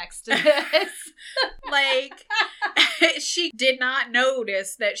underwear next to this. Like, she did not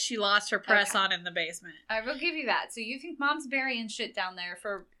notice that she lost her press-on in the basement. I will give you that. So you think mom's burying shit down there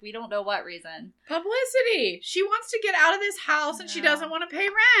for we don't know what reason. Publicity. She wants to get out of this house and she doesn't want to pay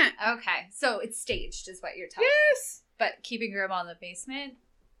rent. Okay, so it's staged is what you're telling me. Yes. But keeping grandma in the basement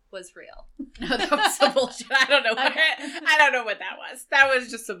was real. No, that was some bullshit. I don't know what that was. That was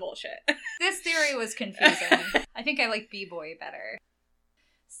just some bullshit. This theory was confusing. I think I like B-boy better.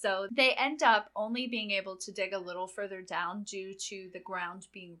 So they end up only being able to dig a little further down due to the ground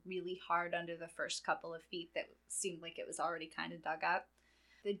being really hard under the first couple of feet that seemed like it was already kind of dug up.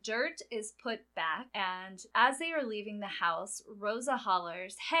 The dirt is put back, and as they are leaving the house, Rosa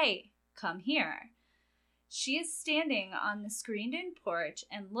hollers, "Hey, come here." She is standing on the screened-in porch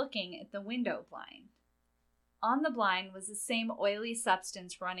and looking at the window blind. On the blind was the same oily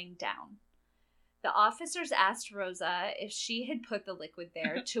substance running down. The officers asked Rosa if she had put the liquid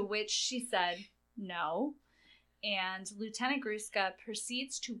there, to which she said no. And Lieutenant Gruska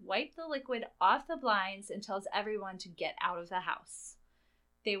proceeds to wipe the liquid off the blinds and tells everyone to get out of the house.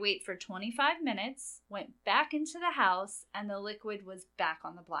 They wait for 25 minutes, went back into the house, and the liquid was back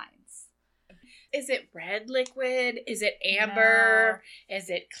on the blinds. Is it red liquid? Is it amber? No. Is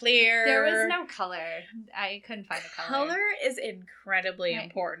it clear? There was no color. I couldn't find a color. Color is incredibly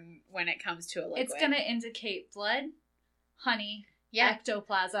important when it comes to a liquid. It's going to indicate blood, honey,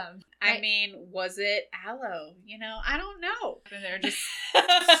 ectoplasm. I mean, was it aloe? You know, I don't know. And they're just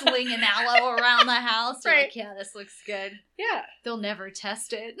slinging aloe around the house. They're like, yeah, this looks good. Yeah. They'll never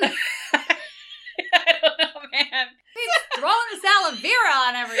test it. I don't know, man. He's throwing this aloe vera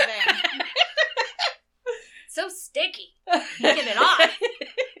on everything. So sticky. Get it off. God,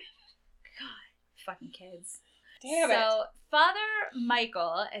 fucking kids. Damn it. So Father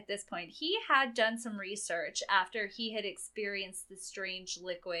Michael, at this point, he had done some research after he had experienced the strange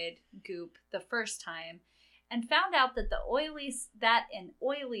liquid goop the first time and found out that an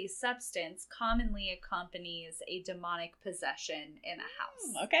oily substance commonly accompanies a demonic possession in a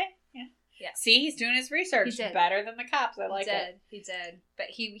house. Okay. Yeah. See, he's doing his research better than the cops. I like it. He did. But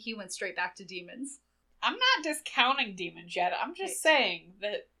he went straight back to demons. I'm not discounting demons yet. I'm just saying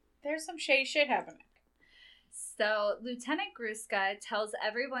that There's some shady shit happening. So Lieutenant Gruska tells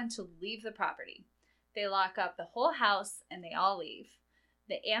everyone to leave the property. They lock up the whole house and they all leave.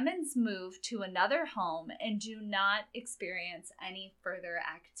 The Ammons move to another home and do not experience any further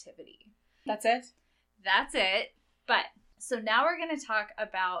activity. That's it? That's it. But so now we're going to talk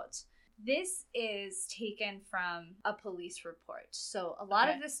about, this is taken from a police report. So a lot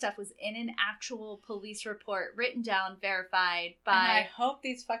of this stuff was in an actual police report, written down, verified by... And I hope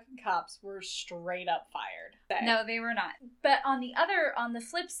these fucking cops were straight up fired. No, they were not. But on the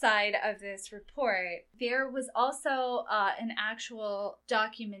flip side of this report, there was also an actual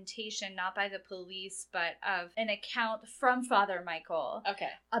documentation, not by the police, but of an account from Father Michael. Okay.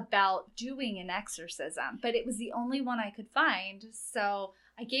 About doing an exorcism. But it was the only one I could find, so...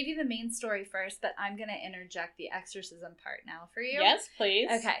 I gave you the main story first, but I'm going to interject the exorcism part now for you. Yes, please.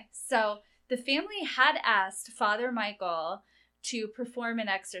 Okay, so the family had asked Father Michael to perform an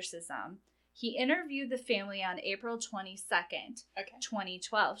exorcism. He interviewed the family on April 22nd,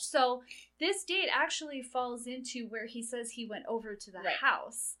 2012. So this date actually falls into where he says he went over to the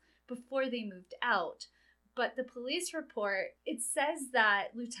house before they moved out. But the police report, it says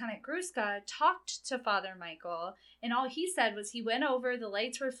that Lieutenant Gruska talked to Father Michael, and all he said was he went over, the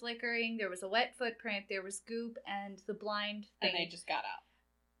lights were flickering, there was a wet footprint, there was goop, and the blind thing. And they just got out.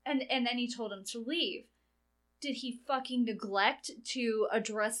 And then he told him to leave. Did he fucking neglect to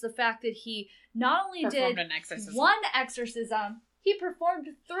address the fact that he not only performed did an exorcism. one exorcism, he performed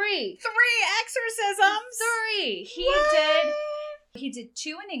 3. 3 exorcisms? 3! He did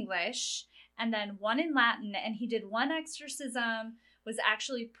 2 in English, and then 1 in Latin, and he did 1 exorcism was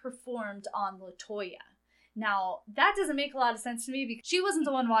actually performed on LaToya. Now, that doesn't make a lot of sense to me because she wasn't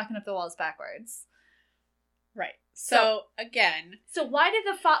the one walking up the walls backwards. Right. So again... So why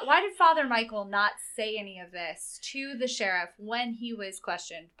did Father Michael not say any of this to the sheriff when he was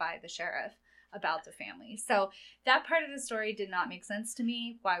questioned by the sheriff about the family? So that part of the story did not make sense to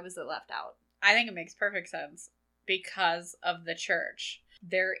me. Why was it left out? I think it makes perfect sense because of the church.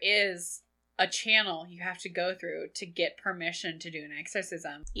 There is a channel you have to go through to get permission to do an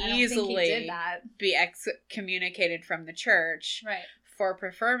exorcism. Easily be excommunicated from the church for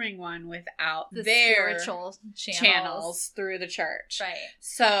performing one without their spiritual channels through the church. Right.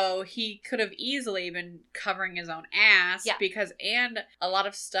 So he could have easily been covering his own ass because, and a lot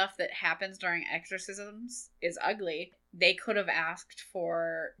of stuff that happens during exorcisms is ugly. They could have asked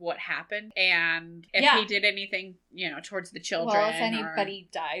for what happened, and if he did anything, towards the children. Well, if anybody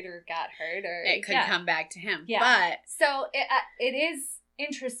died or got hurt, or it could come back to him. Yeah. But so it is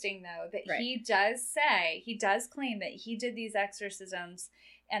interesting though that he does claim that he did these exorcisms,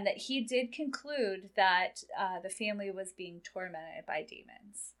 and that he did conclude that the family was being tormented by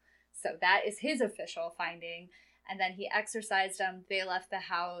demons. So that is his official finding, and then he exorcised them. They left the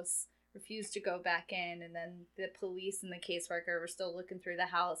house, refused to go back in, and then the police and the caseworker were still looking through the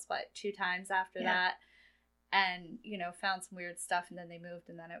house 2 times after that, and found some weird stuff, and then they moved,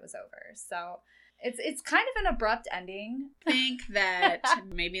 and then it was over. So it's kind of an abrupt ending. I think that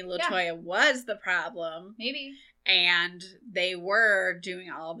maybe LaToya was the problem, maybe, and they were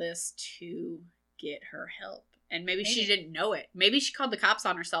doing all this to get her help, and maybe she didn't know it. Maybe she called the cops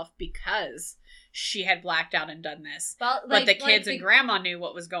on herself because she had blacked out and done this. Well, but the kids and grandma knew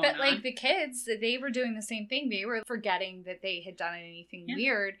what was going on. But the kids, they were doing the same thing. They were forgetting that they had done anything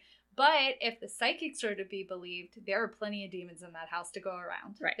weird. But if the psychics are to be believed, there are plenty of demons in that house to go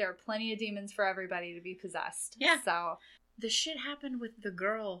around. Right. There are plenty of demons for everybody to be possessed. Yeah. So the shit happened with the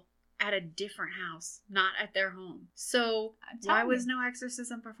girl at a different house, not at their home. So why was no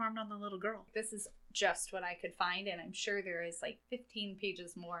exorcism performed on the little girl? This is just what I could find, and I'm sure there is 15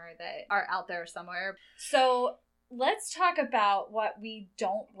 pages more that are out there somewhere. So let's talk about what we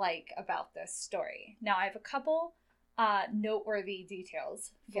don't like about this story. Now, I have a couple noteworthy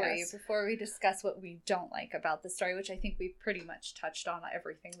details for you before we discuss what we don't like about the story, which I think we've pretty much touched on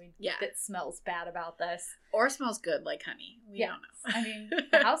everything that smells bad about this. Or smells good like honey. We don't know. I mean,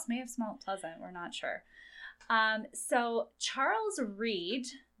 the house may have smelled pleasant. We're not sure. So Charles Reed,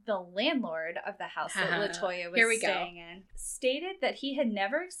 the landlord of the house that LaToya was staying in, stated that he had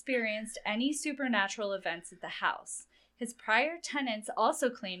never experienced any supernatural events at the house. His prior tenants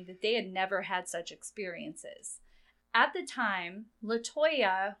also claimed that they had never had such experiences. At the time,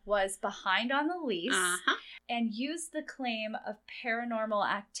 LaToya was behind on the lease and used the claim of paranormal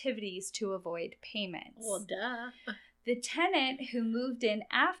activities to avoid payments. Well, duh. The tenant who moved in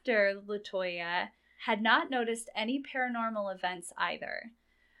after LaToya had not noticed any paranormal events either.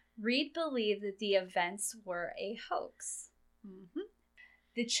 Reed believed that the events were a hoax.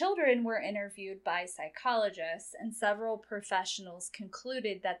 The children were interviewed by psychologists, and several professionals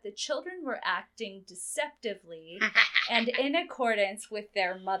concluded that the children were acting deceptively and in accordance with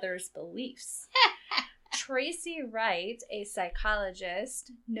their mother's beliefs. Tracy Wright, a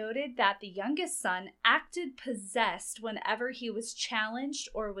psychologist, noted that the youngest son acted possessed whenever he was challenged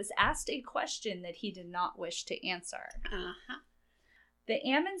or was asked a question that he did not wish to answer. Uh-huh. The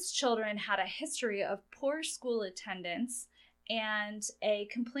Ammons children had a history of poor school attendance, and a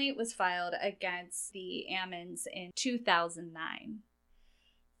complaint was filed against the Ammons in 2009.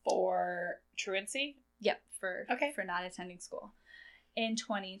 For truancy? Yep, for not attending school. In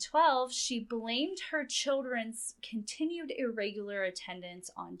 2012, she blamed her children's continued irregular attendance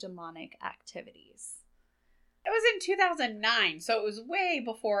on demonic activities. It was in 2009, so it was way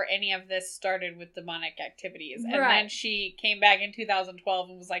before any of this started with demonic activities. And then she came back in 2012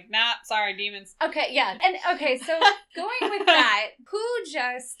 and was like, nah, sorry, demons. Okay, yeah. And okay, so going with that, who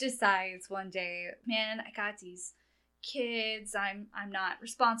just decides one day, man, I got these kids, I'm not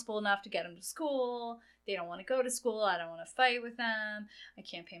responsible enough to get them to school, they don't want to go to school, I don't want to fight with them, I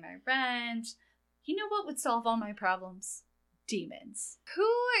can't pay my rent. You know what would solve all my problems? Demons. Who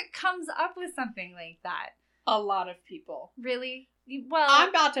comes up with something like that? A lot of people. Really? Well, I'm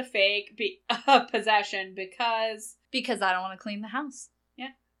about to fake possession because I don't want to clean the house.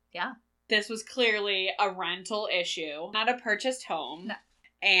 Yeah. This was clearly a rental issue, not a purchased home. No.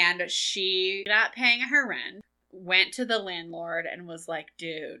 And she not paying her rent. Went to the landlord and was like,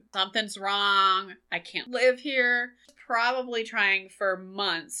 dude, something's wrong. I can't live here. Probably trying for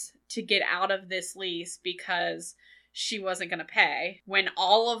months to get out of this lease because she wasn't going to pay. When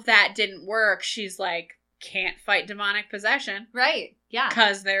all of that didn't work, she's like, can't fight demonic possession. Right. Yeah.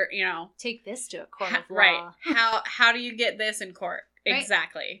 Because they're, take this to a court of law. Right. How do you get this in court? Right.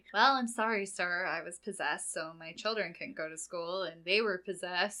 Exactly. Well, I'm sorry, sir. I was possessed, so my children couldn't go to school, and they were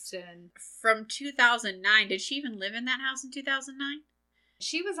possessed, and... From 2009, did she even live in that house in 2009?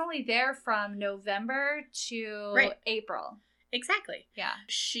 She was only there from November to April. Exactly. Yeah.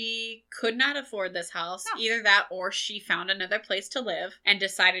 She could not afford this house. No. Either that or she found another place to live and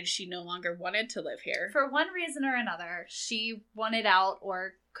decided she no longer wanted to live here. For one reason or another, she wanted out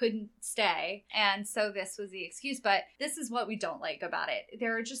or couldn't stay. And so this was the excuse. But this is what we don't like about it.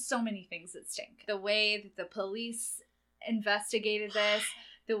 There are just so many things that stink. The way that the police investigated this,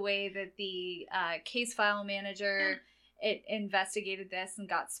 the way that the case file manager... It investigated this and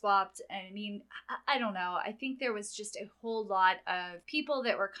got swapped. And I mean, I don't know. I think there was just a whole lot of people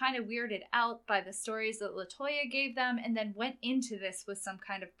that were kind of weirded out by the stories that LaToya gave them and then went into this with some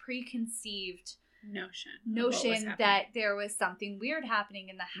kind of preconceived notion that there was something weird happening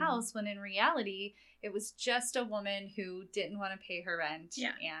in the house when in reality, it was just a woman who didn't want to pay her rent.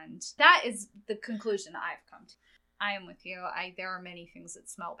 Yeah. And that is the conclusion I've come to. I am with you. There are many things that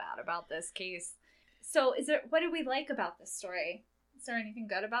smell bad about this case. So what do we like about this story? Is there anything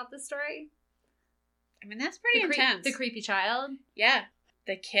good about this story? I mean, that's pretty intense. The creepy child. Yeah.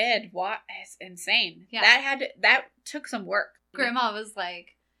 The kid, is insane. Yeah. That took some work. Grandma was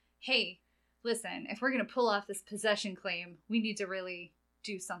like, hey, listen, if we're going to pull off this possession claim, we need to really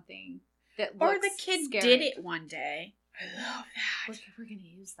do something that looks Or the kid scary. did it one day. I love that. We're going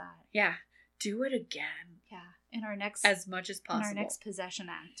to use that. Yeah. Do it again. Yeah. In our next... As much as possible. In our next possession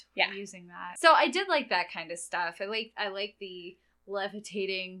act. Yeah. We're using that. So I did like that kind of stuff. I like the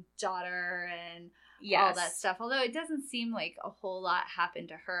levitating daughter and all that stuff. Although it doesn't seem like a whole lot happened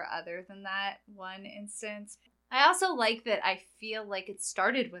to her other than that one instance. I also like that I feel like it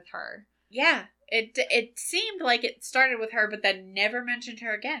started with her. Yeah. It seemed like it started with her, but then never mentioned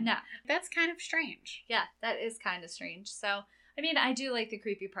her again. No. That's kind of strange. Yeah, that is kind of strange. So... I mean, I do like the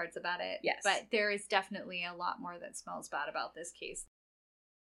creepy parts about it. Yes. But there is definitely a lot more that smells bad about this case.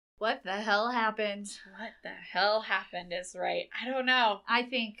 What the hell happened? What the hell happened is right. I don't know. I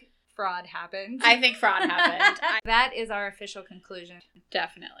think fraud happened. That is our official conclusion.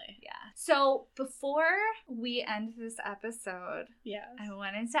 Definitely. Yeah. So before we end this episode, I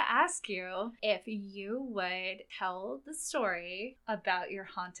wanted to ask you if you would tell the story about your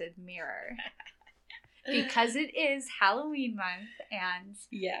haunted mirror. Because it is Halloween month, and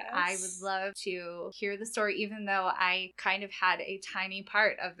I would love to hear the story, even though I kind of had a tiny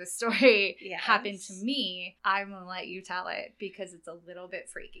part of the story happen to me. I'm going to let you tell it, because it's a little bit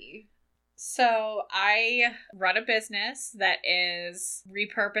freaky. So I run a business that is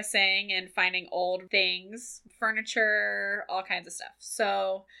repurposing and finding old things, furniture, all kinds of stuff.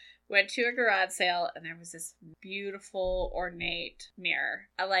 So... went to a garage sale, and there was this beautiful, ornate mirror.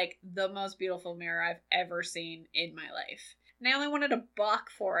 Like, the most beautiful mirror I've ever seen in my life. And I only wanted $1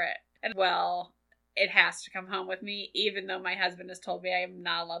 for it. And, well, it has to come home with me, even though my husband has told me I am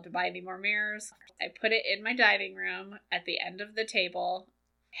not allowed to buy any more mirrors. I put it in my dining room at the end of the table,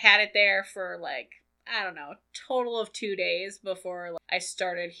 had it there for like, I don't know, total of 2 days before I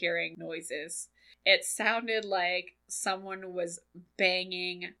started hearing noises. It sounded like someone was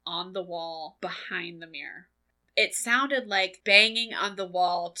banging on the wall behind the mirror. It sounded like banging on the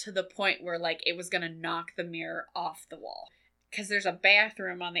wall to the point where like it was going to knock the mirror off the wall. Because there's a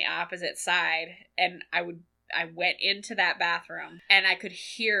bathroom on the opposite side, and I went into that bathroom and I could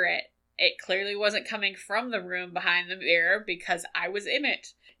hear it. It clearly wasn't coming from the room behind the mirror because I was in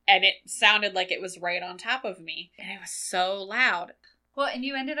it. And it sounded like it was right on top of me. And it was so loud. Well, and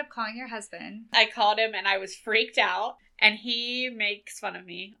you ended up calling your husband. I called him and I was freaked out. And he makes fun of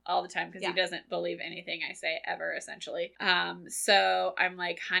me all the time because he doesn't believe anything I say ever, essentially. So I'm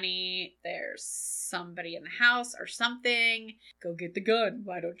like, honey, there's somebody in the house or something. Go get the gun.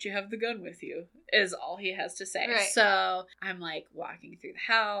 Why don't you have the gun with you? Is all he has to say. Right. So I'm like walking through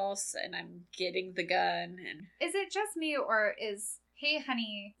the house and I'm getting the gun. And is it just me, or is, hey,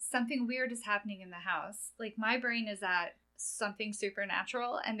 honey, something weird is happening in the house? Like, my brain is at something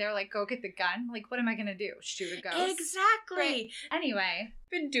supernatural, and they're like, go get the gun. Like, what am I gonna do? Shoot a ghost? Exactly. Right. Anyway,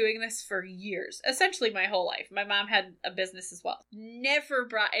 I've been doing this for years, essentially my whole life. My mom had a business as well. Never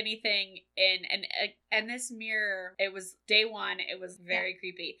brought anything in, and this mirror, it was day one. It was very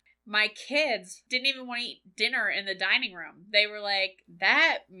creepy. My kids didn't even want to eat dinner in the dining room. They were like,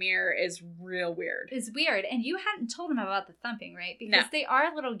 that mirror is real weird. It's weird. And you hadn't told them about the thumping, right? Because they are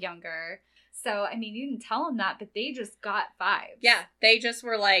a little younger. So, I mean, you didn't tell them that, but they just got vibes. Yeah, they just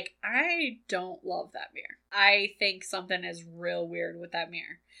were like, I don't love that mirror. I think something is real weird with that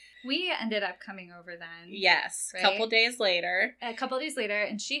mirror. We ended up coming over then. Yes, right? A couple days later,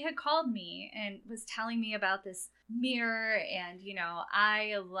 and she had called me and was telling me about this mirror, and, you know,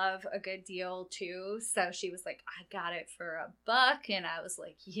 I love a good deal too. So she was like, I got it for $1, and I was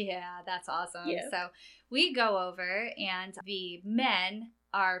like, yeah, that's awesome. Yeah. So we go over, and the men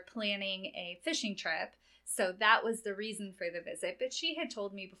are planning a fishing trip. So that was the reason for the visit. But she had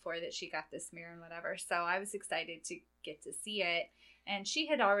told me before that she got this mirror and whatever. So I was excited to get to see it. And she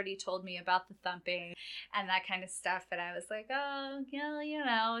had already told me about the thumping and that kind of stuff. And I was like, oh, yeah, you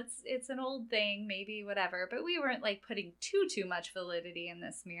know, it's an old thing, maybe whatever. But we weren't like putting too much validity in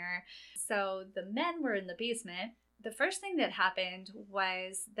this mirror. So the men were in the basement. The first thing that happened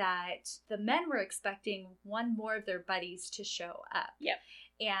was that the men were expecting one more of their buddies to show up. Yep.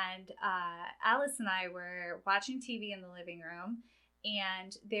 And Alice and I were watching TV in the living room,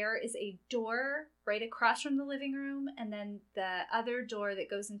 and there is a door right across from the living room, and then the other door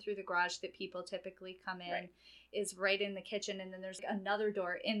that goes in through the garage that people typically come in is right in the kitchen, and then there's another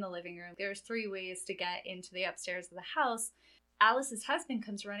door in the living room. There's 3 ways to get into the upstairs of the house. Alice's husband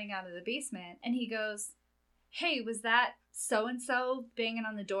comes running out of the basement, and he goes, hey, was that so-and-so banging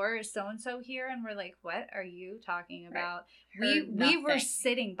on the door? Is so-and-so here? And we're like, what are you talking about? Right. We were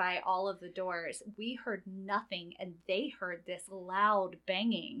sitting by all of the doors. We heard nothing, and they heard this loud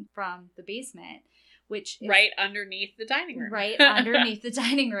banging from the basement, which is right underneath the dining room. Right underneath the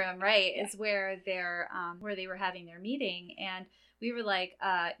dining room, right, is where they were having their meeting. And we were like,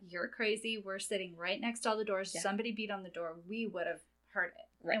 you're crazy. We're sitting right next to all the doors. Yeah. Somebody beat on the door. We would have heard it.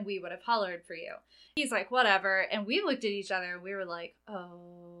 Right. And we would have hollered for you. He's like, whatever. And we looked at each other and we were like,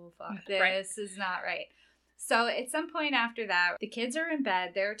 oh, fuck, this is not right. So at some point after that, the kids are in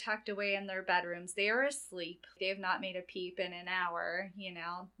bed. They're tucked away in their bedrooms. They are asleep. They have not made a peep in an hour. You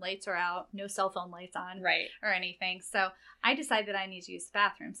know, lights are out. No cell phone lights on or anything. So I decide that I need to use the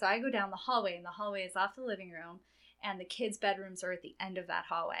bathroom. So I go down the hallway, and the hallway is off the living room. And the kids' bedrooms are at the end of that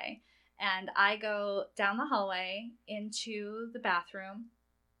hallway. And I go down the hallway into the bathroom,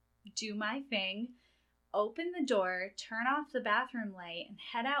 do my thing, open the door, turn off the bathroom light, and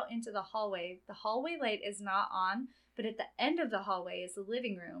head out into the hallway. The hallway light is not on, but at the end of the hallway is the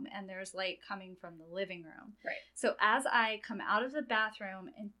living room, and there's light coming from the living room. Right. So as I come out of the bathroom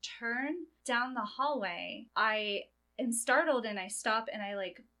and turn down the hallway, I am startled, and I stop, and I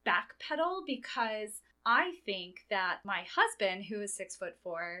like backpedal, because I think that my husband, who is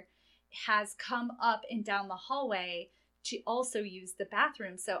 6'4", has come up and down the hallway to also use the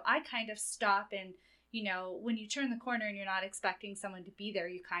bathroom. So I kind of stop, and, you know, when you turn the corner and you're not expecting someone to be there,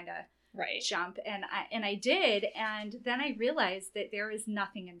 you kind of jump. And I did. And then I realized that there is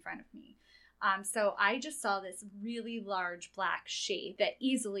nothing in front of me. So I just saw this really large black shape that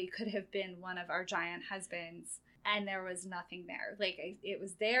easily could have been one of our giant husbands. And there was nothing there. Like, it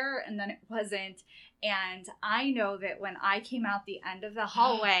was there, and then it wasn't. And I know that when I came out the end of the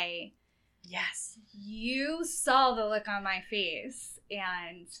hallway, yes, you saw the look on my face,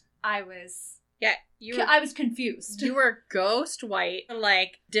 and I was Yeah. I was confused. You were ghost white,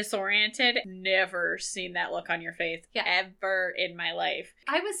 like disoriented. Never seen that look on your face ever in my life.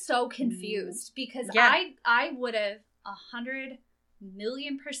 I was so confused because I would have 100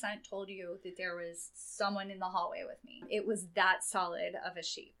 1,000,000% told you that there was someone in the hallway with me. It was that solid of a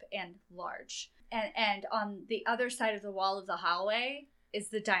sheep and large. And on the other side of the wall of the hallway is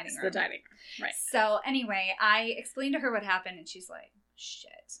the dining room. The dining room, right. So anyway, I explained to her what happened and she's like,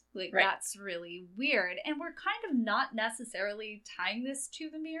 shit, like that's really weird. And we're kind of not necessarily tying this to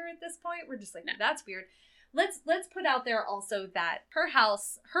the mirror at this point. We're just like, no, that's weird. Let's put out there also that her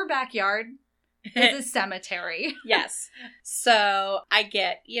house, her backyard is a cemetery. Yes. So I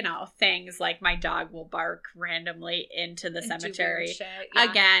get, things like my dog will bark randomly into the cemetery.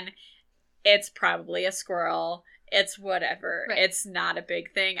 Again, it's probably a squirrel. It's whatever. Right. It's not a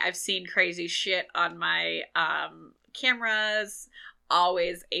big thing. I've seen crazy shit on my cameras.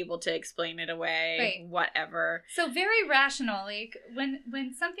 Always able to explain it away. Whatever. So very rational. Like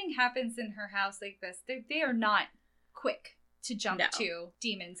when something happens in her house like this, they are not quick to jump to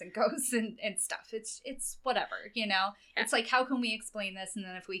demons and ghosts and stuff. It's whatever, Yeah. It's like, how can we explain this? And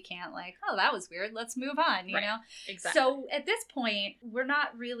then if we can't, like, oh, that was weird, let's move on, you know? Exactly. So at this point, we're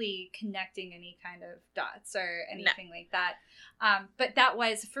not really connecting any kind of dots or anything like that. But that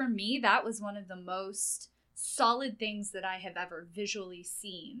was, for me, that was one of the most solid things that I have ever visually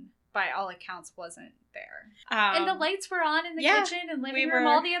seen. By all accounts, wasn't there. And the lights were on in the kitchen and living room,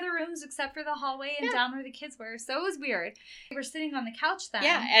 all the other rooms except for the hallway and down where the kids were. So it was weird. We were sitting on the couch then.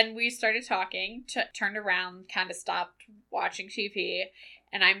 Yeah, and we started talking, turned around, kind of stopped watching TV,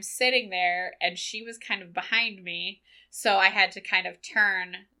 and I'm sitting there, and she was kind of behind me, so I had to kind of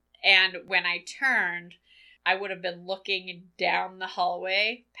turn, and when I turned, I would have been looking down the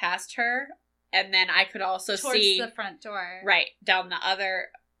hallway past her, and then I could also see... Towards the front door. Right, down the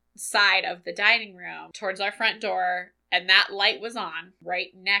other side of the dining room towards our front door, and that light was on. Right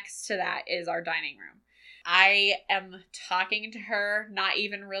next to that is our dining room. I am talking to her, not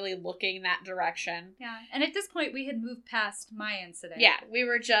even really looking that direction. Yeah, and at this point we had moved past my incident. Yeah, we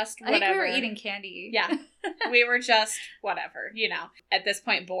were just whatever. I think we were eating candy. Yeah, we were just whatever, At this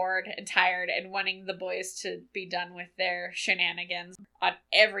point, bored and tired and wanting the boys to be done with their shenanigans on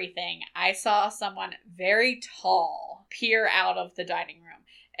everything. I saw someone very tall peer out of the dining room.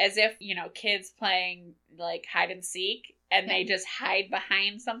 As if, kids playing, like, hide and seek, and they just hide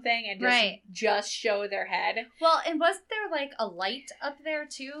behind something and just show their head. Well, and wasn't there, like, a light up there,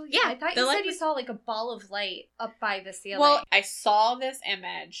 too? Yeah. I thought you said you saw, like, a ball of light up by the ceiling. Well, I saw this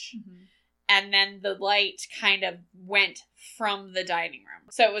image, and then the light kind of went from the dining room.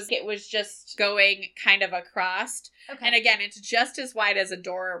 So it was just going kind of across. Okay. And again, it's just as wide as a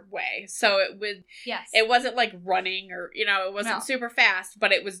doorway. So it wasn't like running or, it wasn't super fast,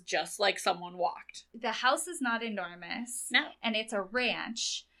 but it was just like someone walked. The house is not enormous. No. And it's a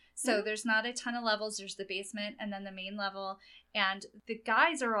ranch. So there's not a ton of levels. There's the basement and then the main level. And the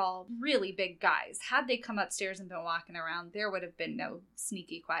guys are all really big guys. Had they come upstairs and been walking around, there would have been no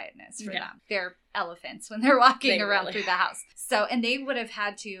sneaky quietness for them. They're elephants when they're walking around through the house. So, and we would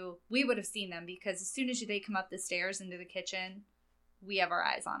have seen them because as soon as they come up the stairs into the kitchen, we have our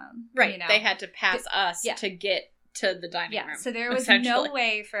eyes on them. Right. They had to pass us to get to the dining room. So there was no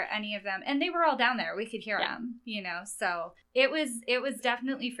way for any of them, and they were all down there. We could hear them, so it was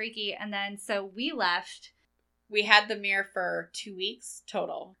definitely freaky. And then, so we left. We had the mirror for 2 weeks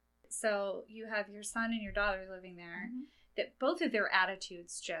total. So you have your son and your daughter living there. Mm-hmm. That both of their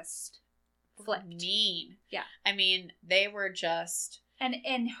attitudes just flipped. Mean. Yeah. I mean, they were just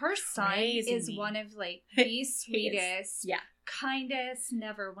and her son is mean. One of like the sweetest, kindest,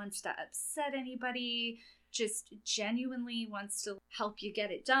 never wants to upset anybody, just genuinely wants to help you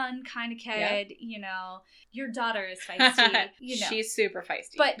get it done kind of kid. Yep. Your daughter is feisty. She's super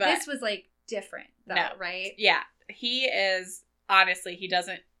feisty. But this was like different though, right? Yeah. He is, honestly,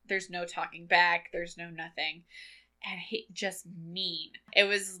 there's no talking back. There's no nothing. And he just mean. It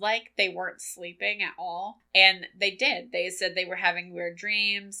was like they weren't sleeping at all. And they did. They said they were having weird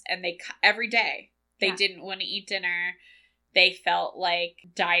dreams. And every day, they didn't want to eat dinner. They felt like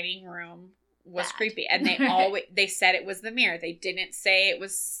dining room was creepy. And they said it was the mirror. They didn't say it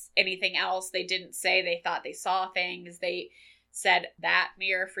was anything else. They didn't say they thought they saw things. They said, that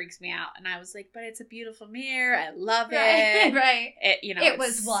mirror freaks me out. And I was like, but it's a beautiful mirror. I love it. Right. It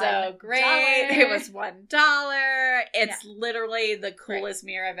was so great. It was $1. It's literally the coolest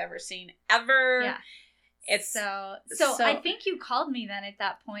mirror I've ever seen ever. Yeah. So I think you called me then at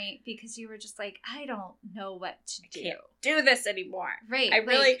that point because you were just like, I don't know what to do. I can't do this anymore. Right. I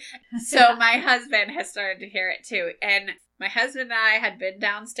really... So my husband has started to hear it too. And my husband and I had been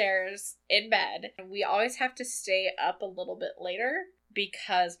downstairs in bed. And we always have to stay up a little bit later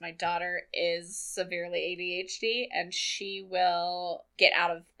because my daughter is severely ADHD and she will get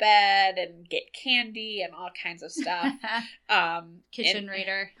out of bed and get candy and all kinds of stuff. Kitchen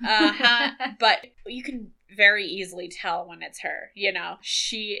Raider. But you can very easily tell when it's her, you know.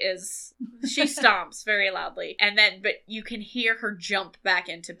 She stomps very loudly. But you can hear her jump back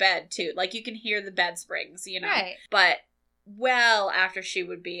into bed too. Like you can hear the bed springs, you know. Right. But well after she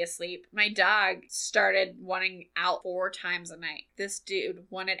would be asleep, my dog started wanting out 4 times a night. This dude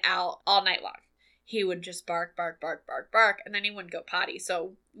wanted out all night long. He would just bark, bark, bark, bark, bark, and then he wouldn't go potty.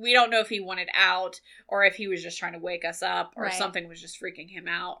 So we don't know if he wanted out or if he was just trying to wake us up or something was just freaking him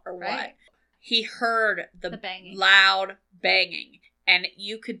out or what. He heard the banging. Loud banging. And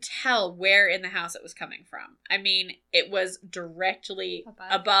you could tell where in the house it was coming from. I mean, it was directly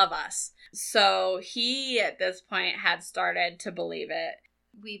above us. So he, at this point, had started to believe it.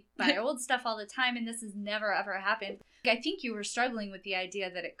 We buy old stuff all the time, and this has never, ever happened. I think you were struggling with the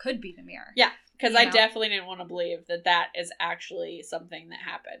idea that it could be the mirror. Yeah, because I definitely didn't want to believe that that is actually something that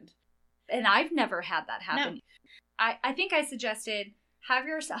happened. And I've never had that happen. No. I think I suggested... have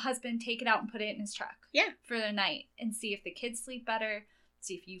your husband take it out and put it in his truck. Yeah. For the night and see if the kids sleep better,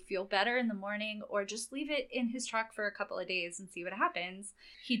 see if you feel better in the morning, or just leave it in his truck for a couple of days and see what happens.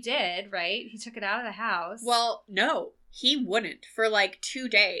 He did, right? He took it out of the house. Well, no, he wouldn't for like 2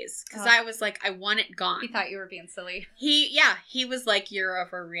 days because I was like, I want it gone. He thought you were being silly. He was like, you're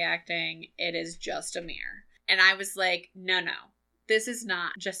overreacting. It is just a mirror. And I was like, no, this is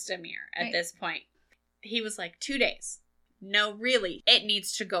not just a mirror at this point. He was like, 2 days. No, really, it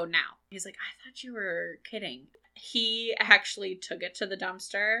needs to go now. He's like, I thought you were kidding. He actually took it to the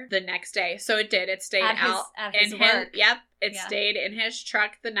dumpster the next day. So it did. It stayed at his work. Yep. It stayed in his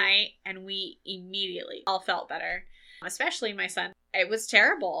truck the night, and we immediately all felt better. Especially my son. It was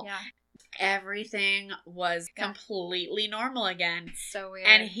terrible. Yeah. Everything was completely normal again. So weird.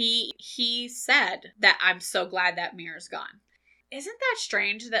 And he said that I'm so glad that mirror's gone. Isn't that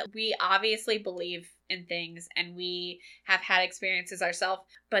strange that we obviously believe in things and we have had experiences ourselves,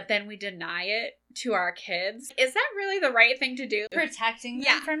 but then we deny it to our kids? Is that really the right thing to do? Protecting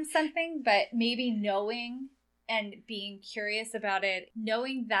them from something, but maybe knowing and being curious about it,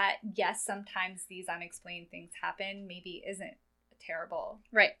 knowing that, yes, sometimes these unexplained things happen, maybe isn't a terrible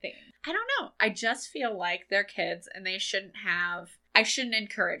thing. I don't know. I just feel like they're kids and I shouldn't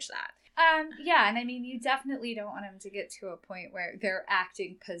encourage that. Yeah, and I mean, you definitely don't want them to get to a point where they're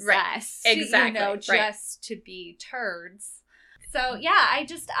acting possessed. Right. Exactly. Just to be turds. So, yeah,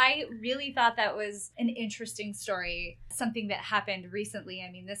 I really thought that was an interesting story. Something that happened recently. I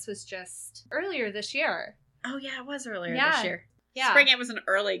mean, this was just earlier this year. Oh, yeah, it was earlier this year. Yeah. Spring, it was an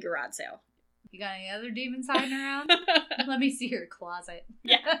early garage sale. You got any other demons hiding around? Let me see your closet.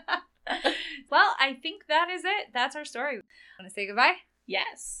 Yeah. Well, I think that is it. That's our story. Want to say goodbye?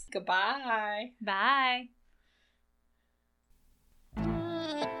 Yes. Goodbye. Bye.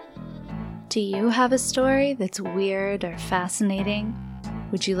 Do you have a story that's weird or fascinating?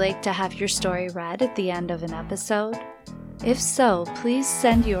 Would you like to have your story read at the end of an episode? If so, please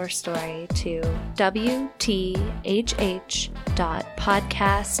send your story to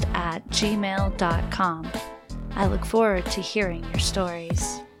wthh.podcast@gmail.com. I look forward to hearing your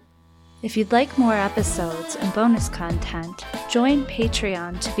stories. If you'd like more episodes and bonus content, join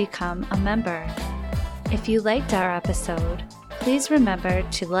Patreon to become a member. If you liked our episode, please remember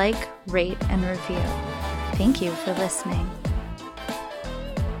to like, rate, and review. Thank you for listening.